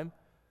time.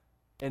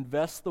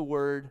 Invest the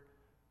word,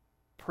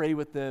 pray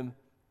with them,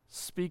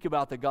 speak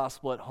about the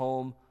gospel at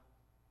home.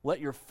 Let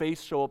your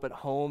face show up at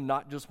home,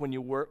 not just when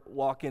you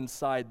walk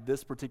inside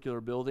this particular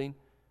building.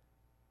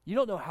 You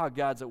don't know how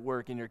God's at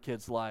work in your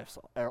kids' lives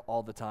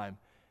all the time.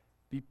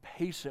 Be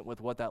patient with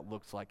what that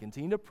looks like.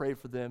 Continue to pray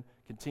for them,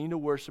 continue to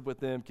worship with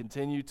them,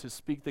 continue to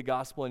speak the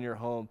gospel in your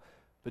home,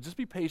 but just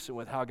be patient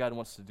with how God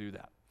wants to do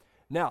that.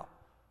 Now,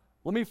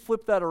 let me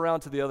flip that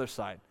around to the other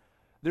side.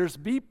 There's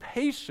be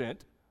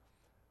patient,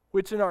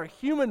 which in our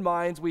human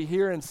minds we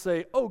hear and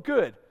say, oh,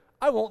 good,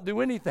 I won't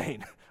do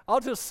anything. I'll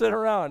just sit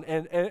around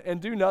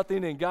and do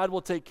nothing, and God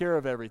will take care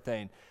of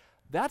everything.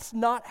 That's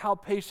not how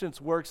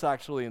patience works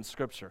actually in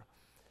Scripture.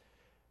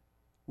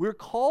 We're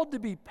called to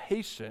be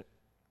patient,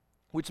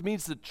 which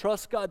means to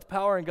trust God's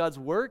power and God's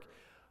work.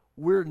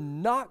 We're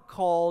not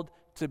called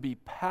to be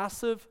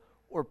passive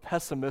or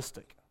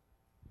pessimistic.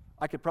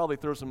 I could probably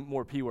throw some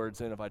more P words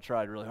in if I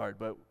tried really hard,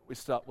 but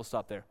we'll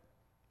stop there.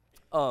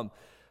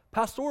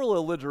 Pastoral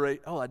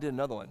alliteration, I did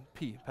another one,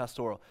 P,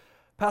 pastoral.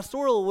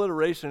 Pastoral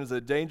alliteration is a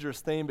dangerous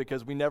thing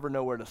because we never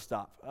know where to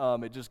stop.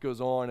 It just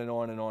goes on and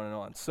on and on and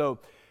on. So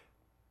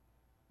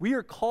we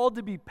are called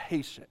to be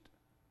patient.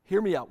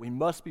 Hear me out, we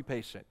must be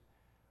patient.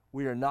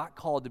 We are not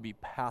called to be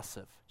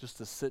passive, just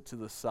to sit to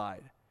the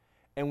side.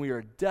 And we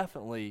are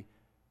definitely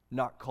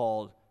not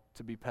called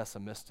to be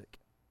pessimistic.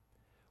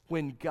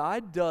 When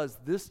God does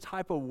this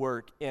type of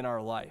work in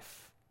our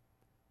life,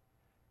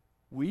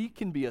 we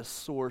can be a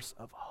source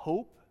of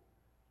hope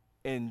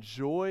and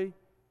joy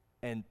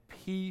and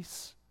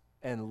peace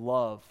and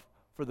love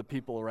for the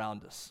people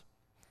around us.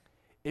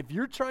 If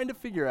you're trying to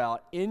figure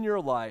out in your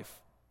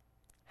life,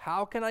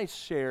 how can I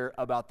share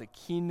about the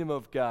kingdom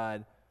of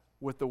God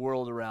with the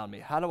world around me?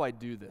 How do I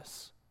do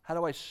this? How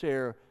do I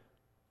share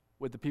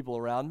with the people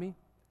around me?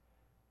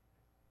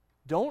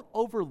 Don't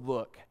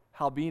overlook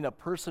how being a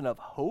person of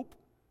hope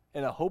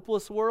in a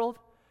hopeless world,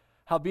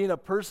 how being a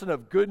person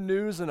of good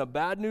news in a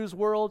bad news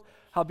world,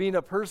 how being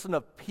a person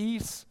of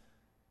peace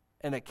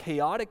in a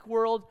chaotic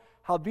world,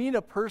 how being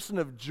a person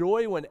of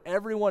joy when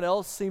everyone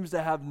else seems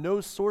to have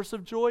no source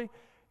of joy,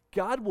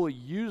 God will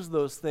use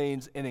those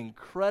things in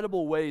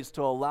incredible ways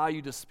to allow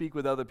you to speak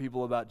with other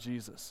people about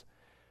Jesus.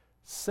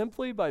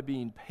 Simply by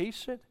being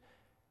patient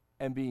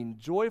and being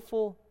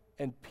joyful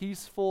and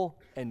peaceful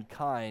and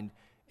kind,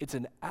 it's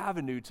an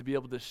avenue to be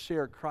able to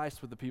share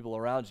Christ with the people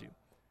around you.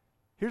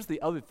 Here's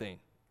the other thing.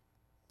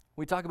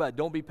 We talk about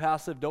don't be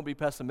passive, don't be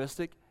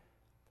pessimistic.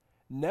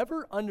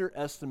 Never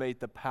underestimate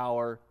the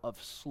power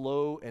of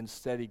slow and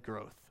steady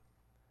growth.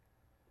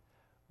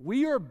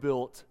 We are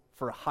built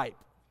for hype.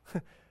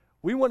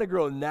 We want to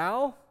grow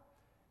now,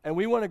 and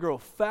we want to grow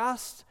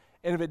fast,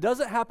 and if it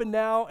doesn't happen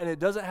now and it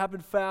doesn't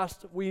happen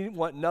fast, we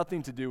want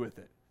nothing to do with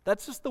it.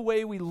 That's just the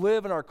way we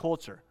live in our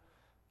culture.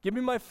 Give me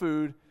my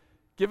food,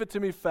 give it to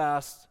me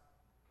fast,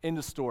 end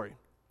of story.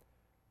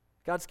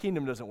 God's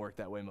kingdom doesn't work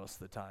that way most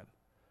of the time.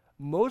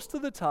 Most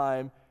of the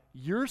time,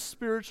 your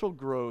spiritual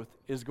growth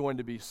is going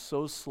to be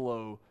so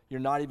slow, you're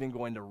not even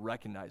going to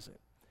recognize it.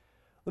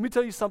 Let me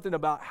tell you something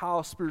about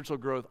how spiritual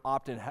growth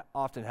often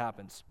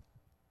happens.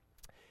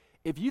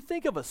 If you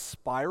think of a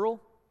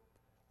spiral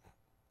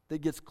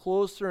that gets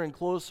closer and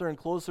closer and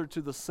closer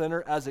to the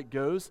center as it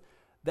goes,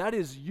 that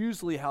is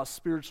usually how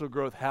spiritual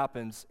growth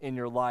happens in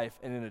your life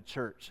and in a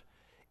church.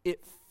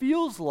 It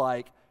feels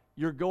like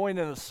you're going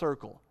in a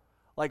circle.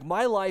 Like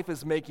my life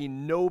is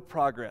making no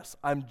progress.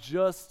 I'm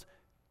just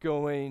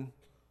going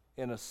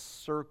in a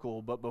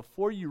circle, but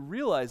before you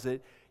realize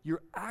it,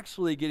 you're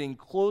actually getting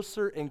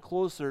closer and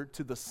closer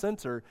to the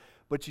center,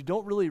 but you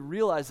don't really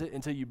realize it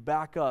until you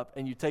back up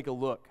and you take a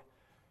look.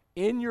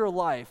 In your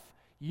life,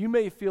 you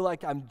may feel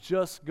like I'm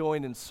just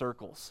going in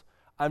circles.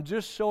 I'm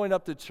just showing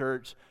up to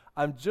church.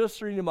 I'm just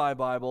reading my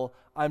Bible.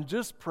 I'm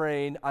just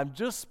praying. I'm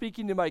just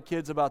speaking to my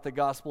kids about the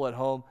gospel at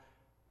home.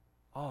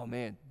 Oh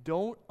man,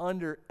 don't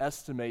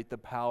underestimate the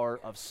power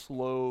of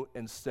slow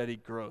and steady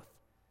growth.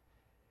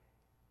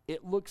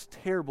 It looks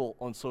terrible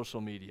on social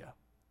media.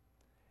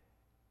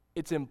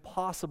 It's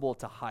impossible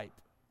to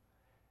hype.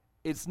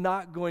 It's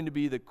not going to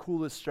be the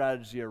coolest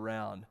strategy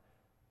around,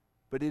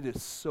 but it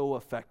is so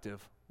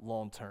effective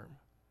long term.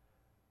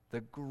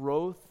 The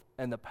growth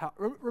and the power.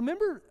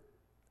 Remember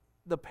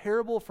the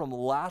parable from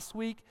last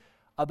week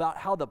about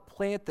how the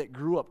plant that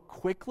grew up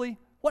quickly,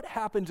 what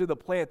happened to the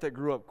plant that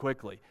grew up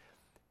quickly?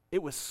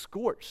 It was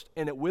scorched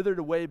and it withered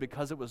away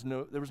because there was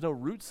no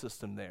root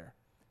system there.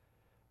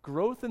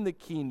 Growth in the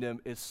kingdom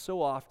is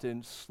so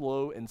often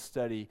slow and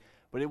steady,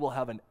 but it will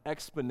have an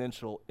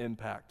exponential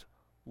impact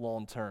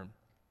long term.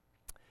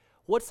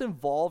 What's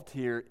involved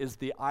here is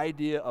the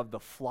idea of the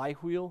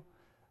flywheel,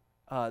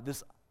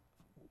 this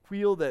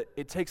wheel that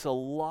it takes a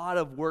lot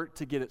of work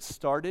to get it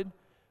started,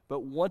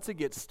 but once it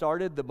gets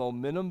started, the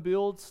momentum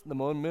builds,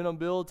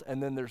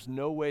 and then there's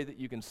no way that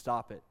you can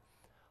stop it.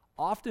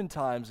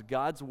 Oftentimes,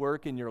 God's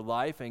work in your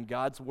life and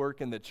God's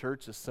work in the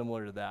church is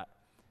similar to that.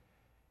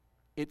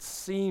 It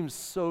seems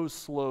so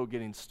slow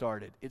getting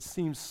started. It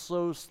seems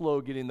so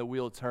slow getting the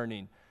wheel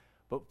turning.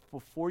 But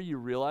before you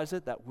realize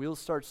it, that wheel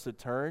starts to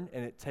turn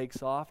and it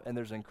takes off and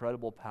there's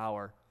incredible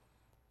power.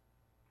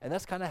 And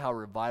that's kind of how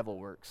revival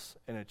works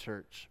in a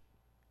church.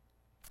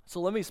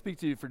 So let me speak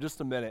to you for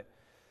just a minute,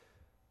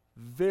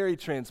 very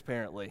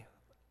transparently,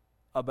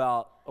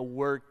 about a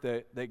work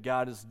that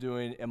God is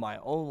doing in my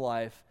own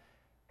life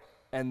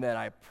and that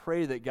I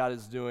pray that God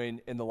is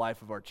doing in the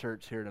life of our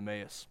church here at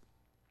Emmaus.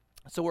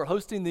 So we're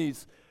hosting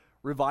these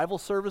revival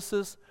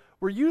services.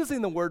 We're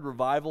using the word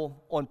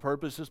revival on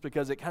purpose just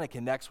because it kind of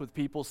connects with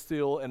people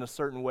still in a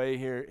certain way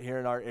here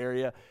in our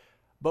area.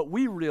 But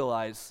we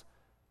realize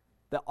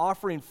that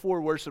offering 4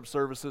 worship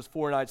services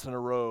 4 nights in a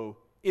row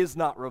is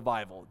not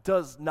revival,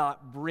 does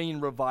not bring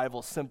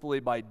revival simply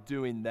by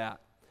doing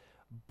that.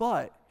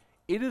 But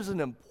it is an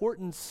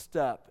important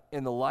step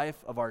in the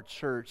life of our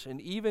church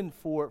and even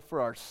for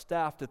our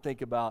staff to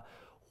think about,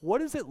 what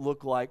does it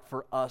look like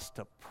for us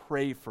to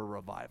pray for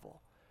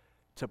revival,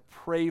 to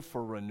pray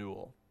for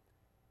renewal?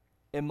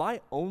 In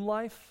my own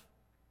life,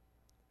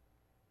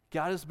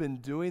 God has been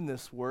doing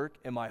this work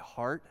in my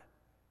heart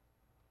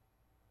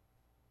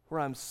where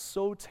I'm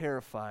so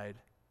terrified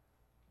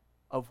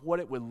of what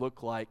it would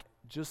look like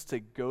just to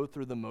go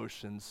through the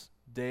motions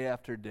day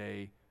after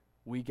day,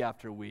 week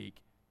after week,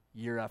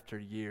 year after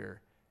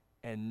year,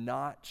 and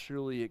not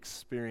truly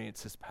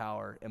experience His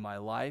power in my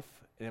life,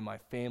 and in my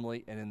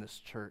family, and in this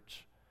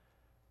church.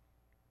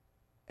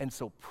 And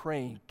so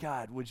praying,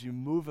 God, would you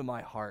move in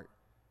my heart?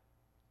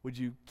 Would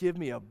you give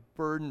me a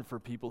burden for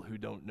people who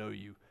don't know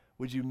you?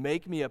 Would you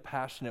make me a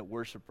passionate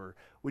worshiper?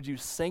 Would you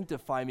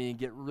sanctify me and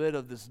get rid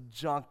of this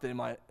junk that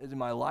in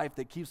my life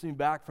that keeps me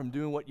back from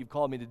doing what you've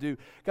called me to do?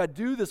 God,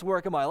 do this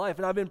work in my life.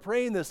 And I've been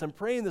praying this and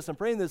praying this and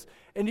praying this.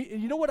 And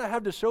you know what I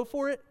have to show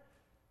for it?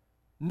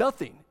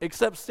 Nothing,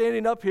 except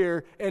standing up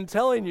here and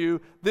telling you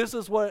this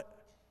is what,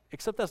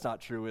 except that's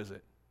not true, is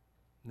it?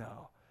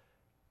 No.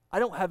 I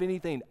don't have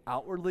anything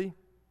outwardly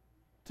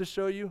to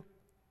show you.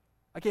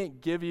 I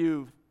can't give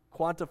you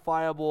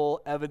quantifiable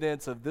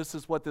evidence of this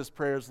is what this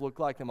prayers look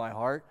like in my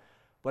heart,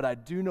 but I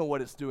do know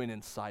what it's doing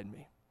inside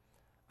me.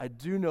 I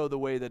do know the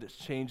way that it's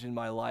changing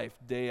my life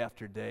day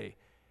after day.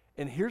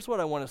 And here's what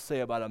I want to say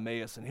about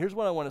Emmaus, and here's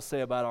what I want to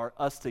say about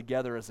us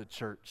together as a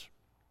church.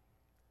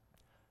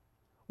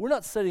 We're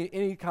not setting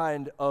any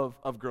kind of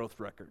growth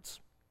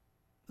records.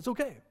 It's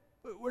okay.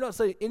 We're not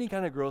setting any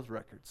kind of growth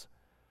records.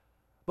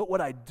 But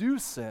what I do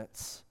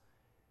sense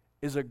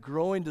is a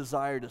growing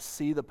desire to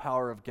see the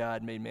power of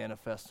God made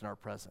manifest in our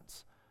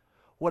presence.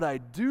 What I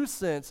do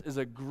sense is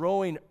a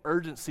growing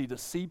urgency to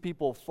see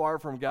people far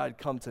from God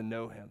come to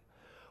know Him.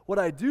 What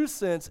I do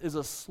sense is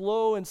a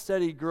slow and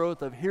steady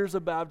growth of here's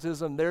a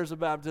baptism, there's a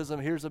baptism,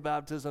 here's a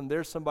baptism,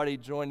 there's somebody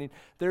joining,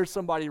 there's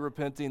somebody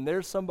repenting,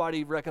 there's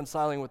somebody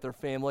reconciling with their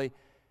family.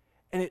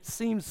 And it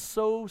seems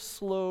so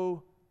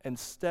slow and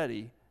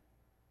steady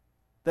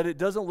that it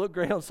doesn't look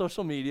great on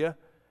social media,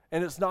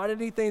 and it's not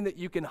anything that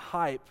you can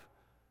hype,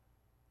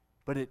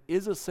 but it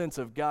is a sense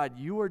of, God,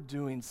 you are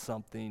doing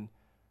something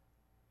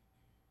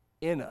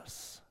in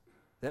us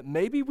that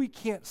maybe we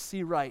can't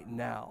see right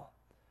now.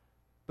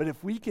 But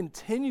if we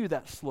continue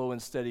that slow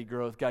and steady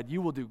growth, God,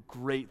 you will do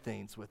great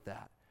things with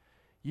that.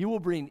 You will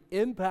bring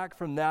impact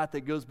from that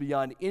goes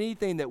beyond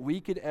anything that we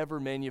could ever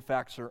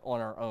manufacture on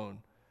our own.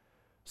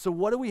 So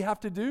what do we have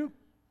to do?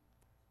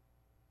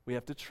 We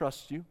have to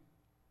trust you.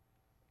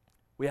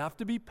 We have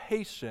to be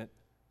patient.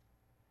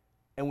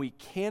 And we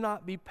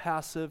cannot be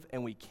passive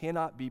and we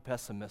cannot be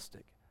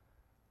pessimistic.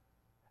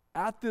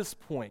 At this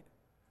point,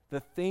 the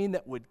thing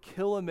that would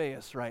kill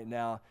Emmaus right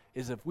now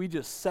is if we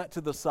just sat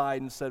to the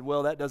side and said,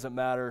 well, that doesn't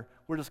matter.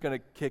 We're just going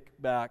to kick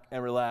back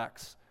and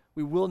relax.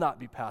 We will not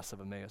be passive,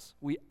 Emmaus.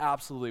 We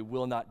absolutely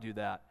will not do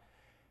that.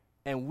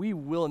 And we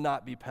will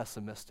not be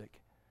pessimistic.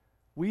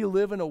 We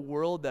live in a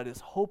world that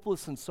is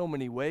hopeless in so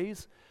many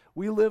ways.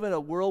 We live in a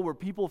world where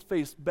people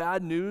face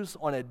bad news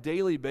on a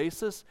daily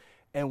basis,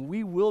 and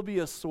we will be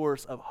a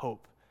source of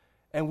hope.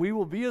 And we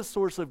will be a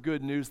source of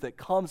good news that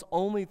comes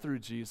only through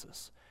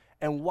Jesus.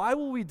 And why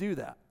will we do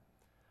that?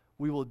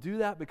 We will do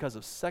that because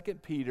of 2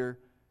 Peter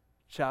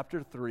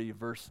chapter 3,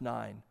 verse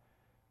 9.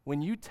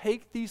 When you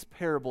take these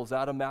parables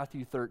out of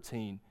Matthew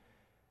 13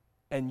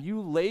 and you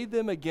lay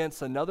them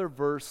against another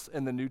verse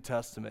in the New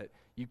Testament,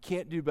 you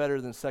can't do better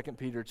than 2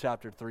 Peter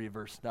chapter 3,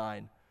 verse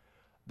 9.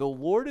 The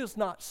Lord is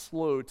not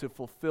slow to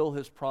fulfill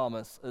his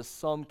promise, as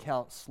some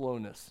count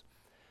slowness,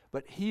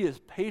 but he is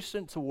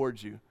patient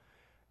towards you,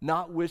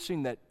 not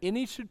wishing that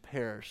any should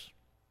perish,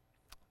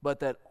 but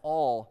that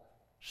all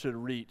should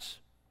reach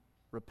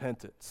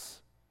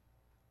repentance.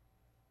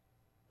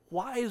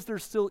 Why is there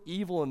still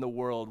evil in the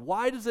world?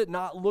 Why does it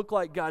not look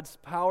like God's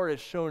power has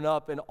shown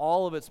up in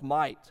all of its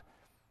might?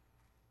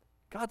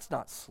 God's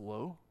not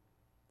slow.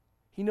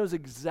 He knows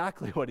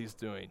exactly what he's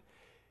doing.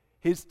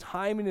 His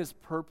timing is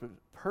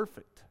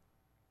perfect.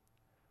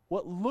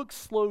 What looks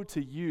slow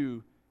to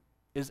you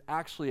is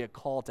actually a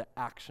call to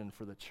action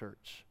for the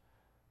church,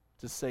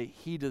 to say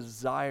he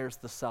desires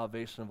the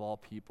salvation of all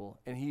people,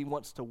 and he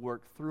wants to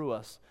work through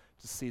us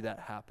to see that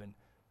happen.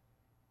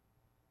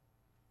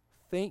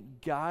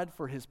 Thank God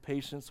for his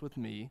patience with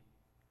me.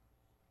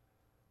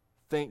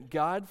 Thank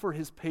God for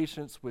his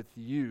patience with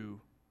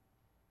you,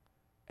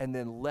 and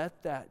then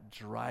let that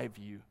drive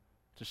you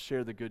to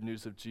share the good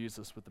news of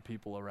Jesus with the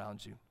people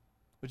around you.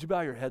 Would you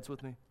bow your heads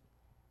with me?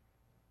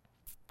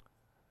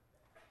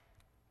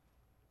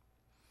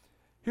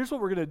 Here's what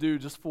we're going to do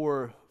just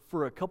for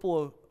a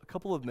couple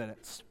of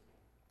minutes.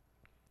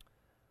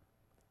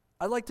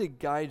 I'd like to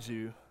guide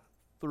you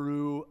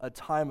through a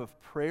time of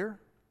prayer.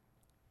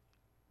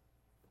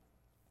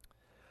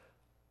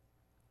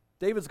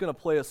 David's going to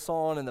play a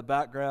song in the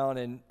background,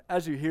 and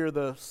as you hear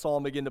the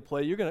psalm begin to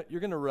play, you're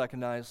going to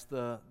recognize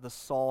the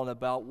song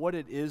about what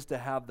it is to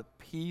have the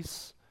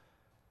peace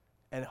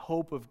and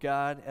hope of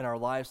God in our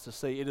lives, to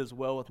say, "It is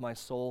well with my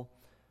soul."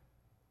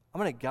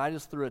 I'm going to guide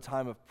us through a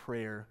time of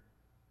prayer.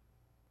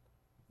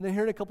 And then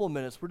here in a couple of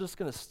minutes, we're just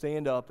going to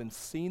stand up and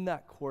sing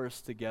that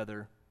chorus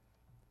together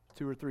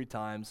 2 or 3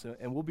 times,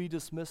 and we'll be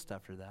dismissed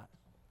after that.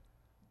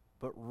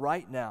 But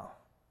right now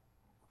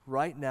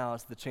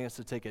is the chance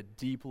to take a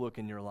deep look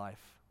in your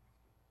life.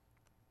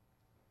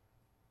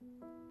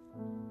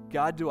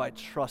 God, do I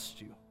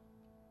trust you?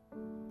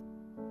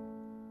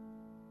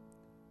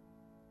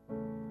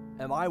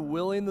 Am I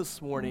willing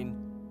this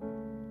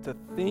morning to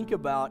think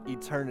about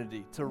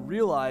eternity, to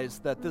realize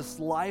that this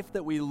life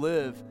that we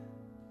live,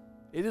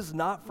 it is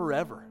not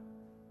forever?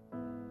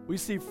 We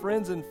see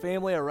friends and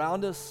family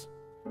around us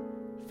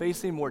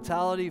facing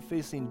mortality,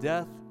 facing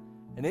death,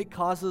 and it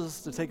causes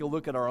us to take a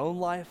look at our own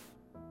life,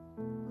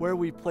 where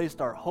we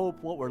placed our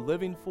hope, what we're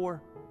living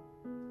for.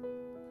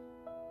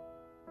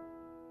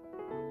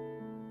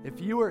 If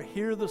you are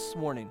here this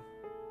morning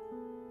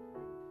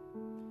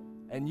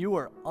and you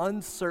are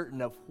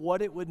uncertain of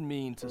what it would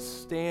mean to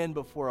stand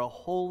before a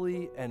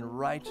holy and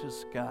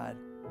righteous God,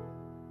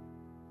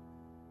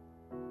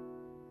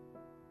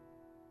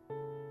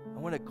 I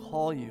want to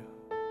call you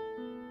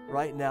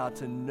right now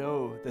to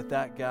know that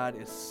that God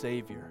is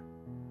Savior,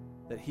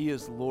 that he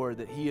is Lord,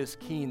 that he is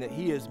King, that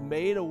he has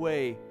made a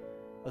way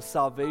of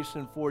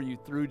salvation for you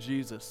through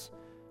Jesus.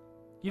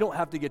 You don't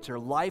have to get your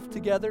life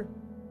together.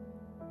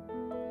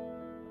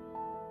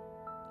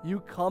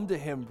 You come to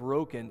him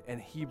broken, and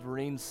he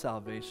brings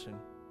salvation.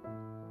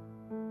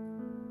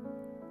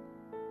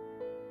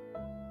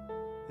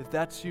 If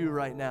that's you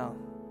right now,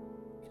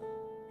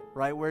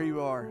 right where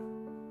you are,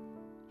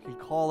 you can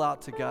call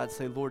out to God,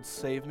 say, "Lord,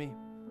 save me.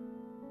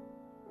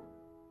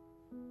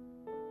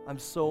 I'm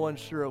so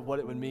unsure of what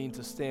it would mean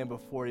to stand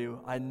before you.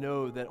 I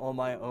know that on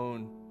my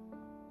own,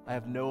 I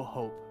have no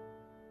hope,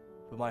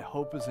 but my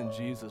hope is in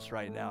Jesus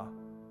right now."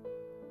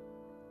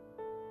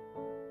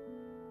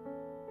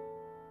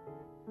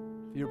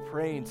 If you're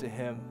praying to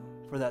him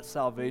for that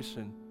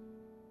salvation,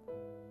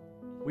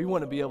 we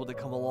want to be able to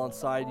come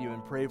alongside you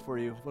and pray for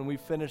you. When we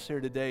finish here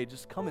today,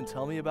 just come and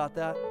tell me about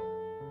that.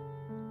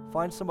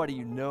 Find somebody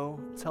you know,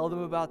 tell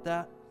them about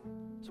that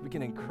so we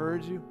can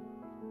encourage you.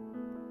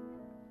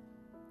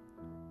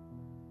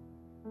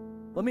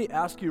 Let me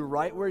ask you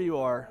right where you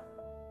are,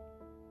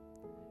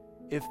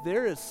 if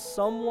there is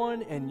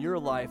someone in your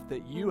life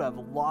that you have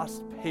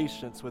lost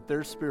patience with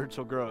their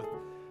spiritual growth,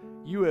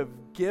 you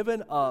have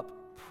given up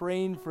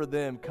praying for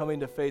them coming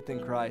to faith in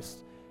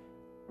Christ,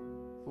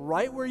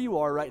 right where you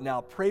are right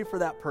now, pray for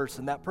that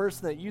person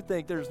that you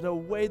think there's no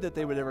way that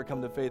they would ever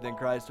come to faith in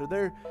Christ, or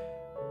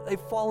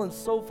they've fallen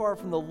so far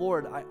from the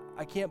Lord,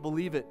 I can't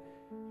believe it.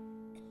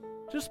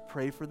 Just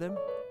pray for them.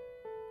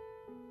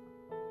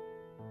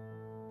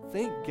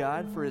 Thank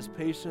God for his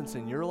patience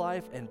in your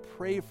life, and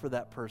pray for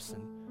that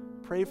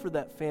person. Pray for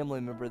that family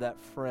member, that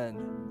friend,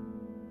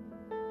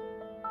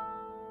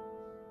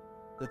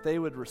 that they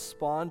would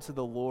respond to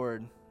the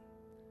Lord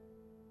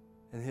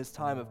in his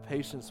time of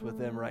patience with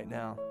them right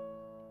now.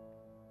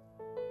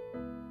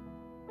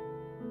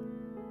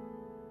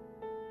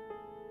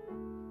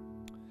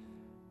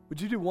 Would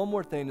you do one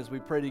more thing as we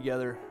pray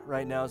together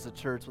right now as a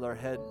church with our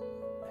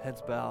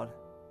heads bowed?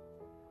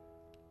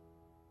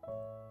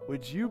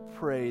 Would you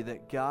pray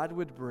that God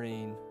would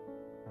bring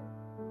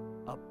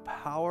a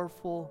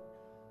powerful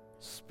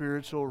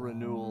spiritual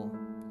renewal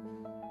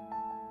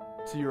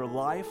to your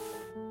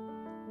life,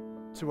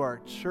 to our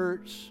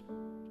church,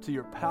 to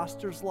your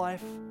pastor's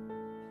life?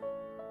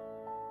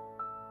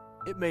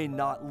 It may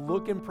not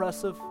look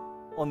impressive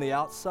on the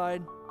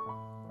outside.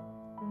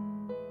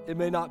 It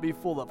may not be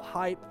full of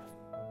hype.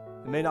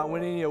 It may not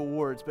win any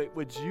awards, but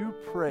would you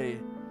pray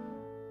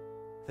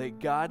that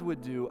God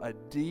would do a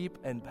deep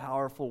and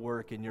powerful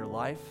work in your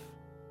life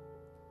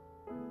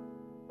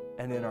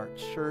and in our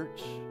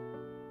church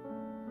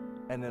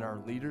and in our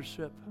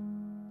leadership,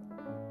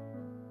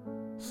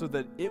 so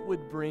that it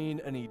would bring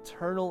an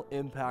eternal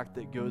impact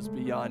that goes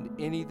beyond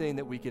anything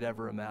that we could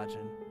ever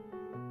imagine.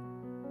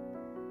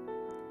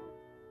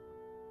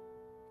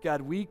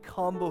 God, we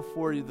come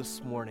before you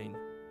this morning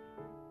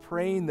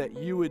praying that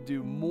you would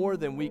do more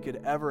than we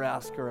could ever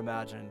ask or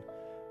imagine.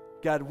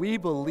 God, we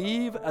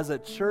believe as a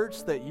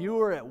church that you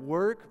are at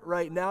work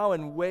right now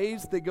in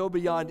ways that go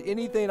beyond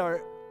anything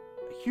our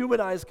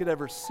human eyes could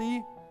ever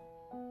see.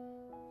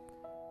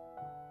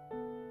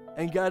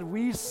 And God,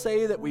 we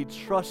say that we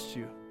trust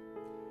you.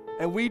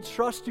 And we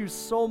trust you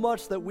so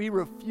much that we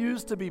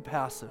refuse to be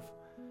passive.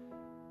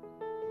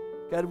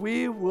 God,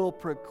 we will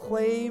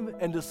proclaim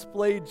and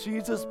display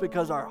Jesus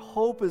because our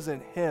hope is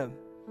in him.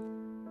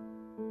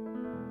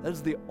 That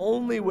is the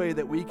only way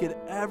that we could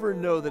ever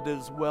know that it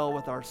is well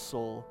with our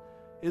soul.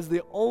 It is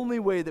the only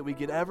way that we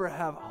could ever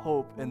have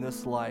hope in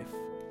this life.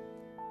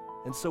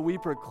 And so we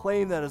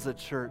proclaim that as a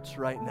church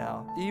right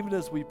now, even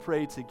as we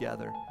pray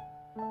together.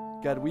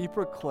 God, we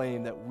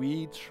proclaim that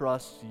we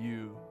trust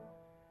you.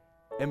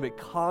 And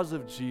because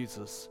of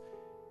Jesus,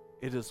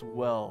 it is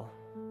well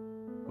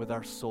with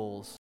our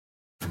souls.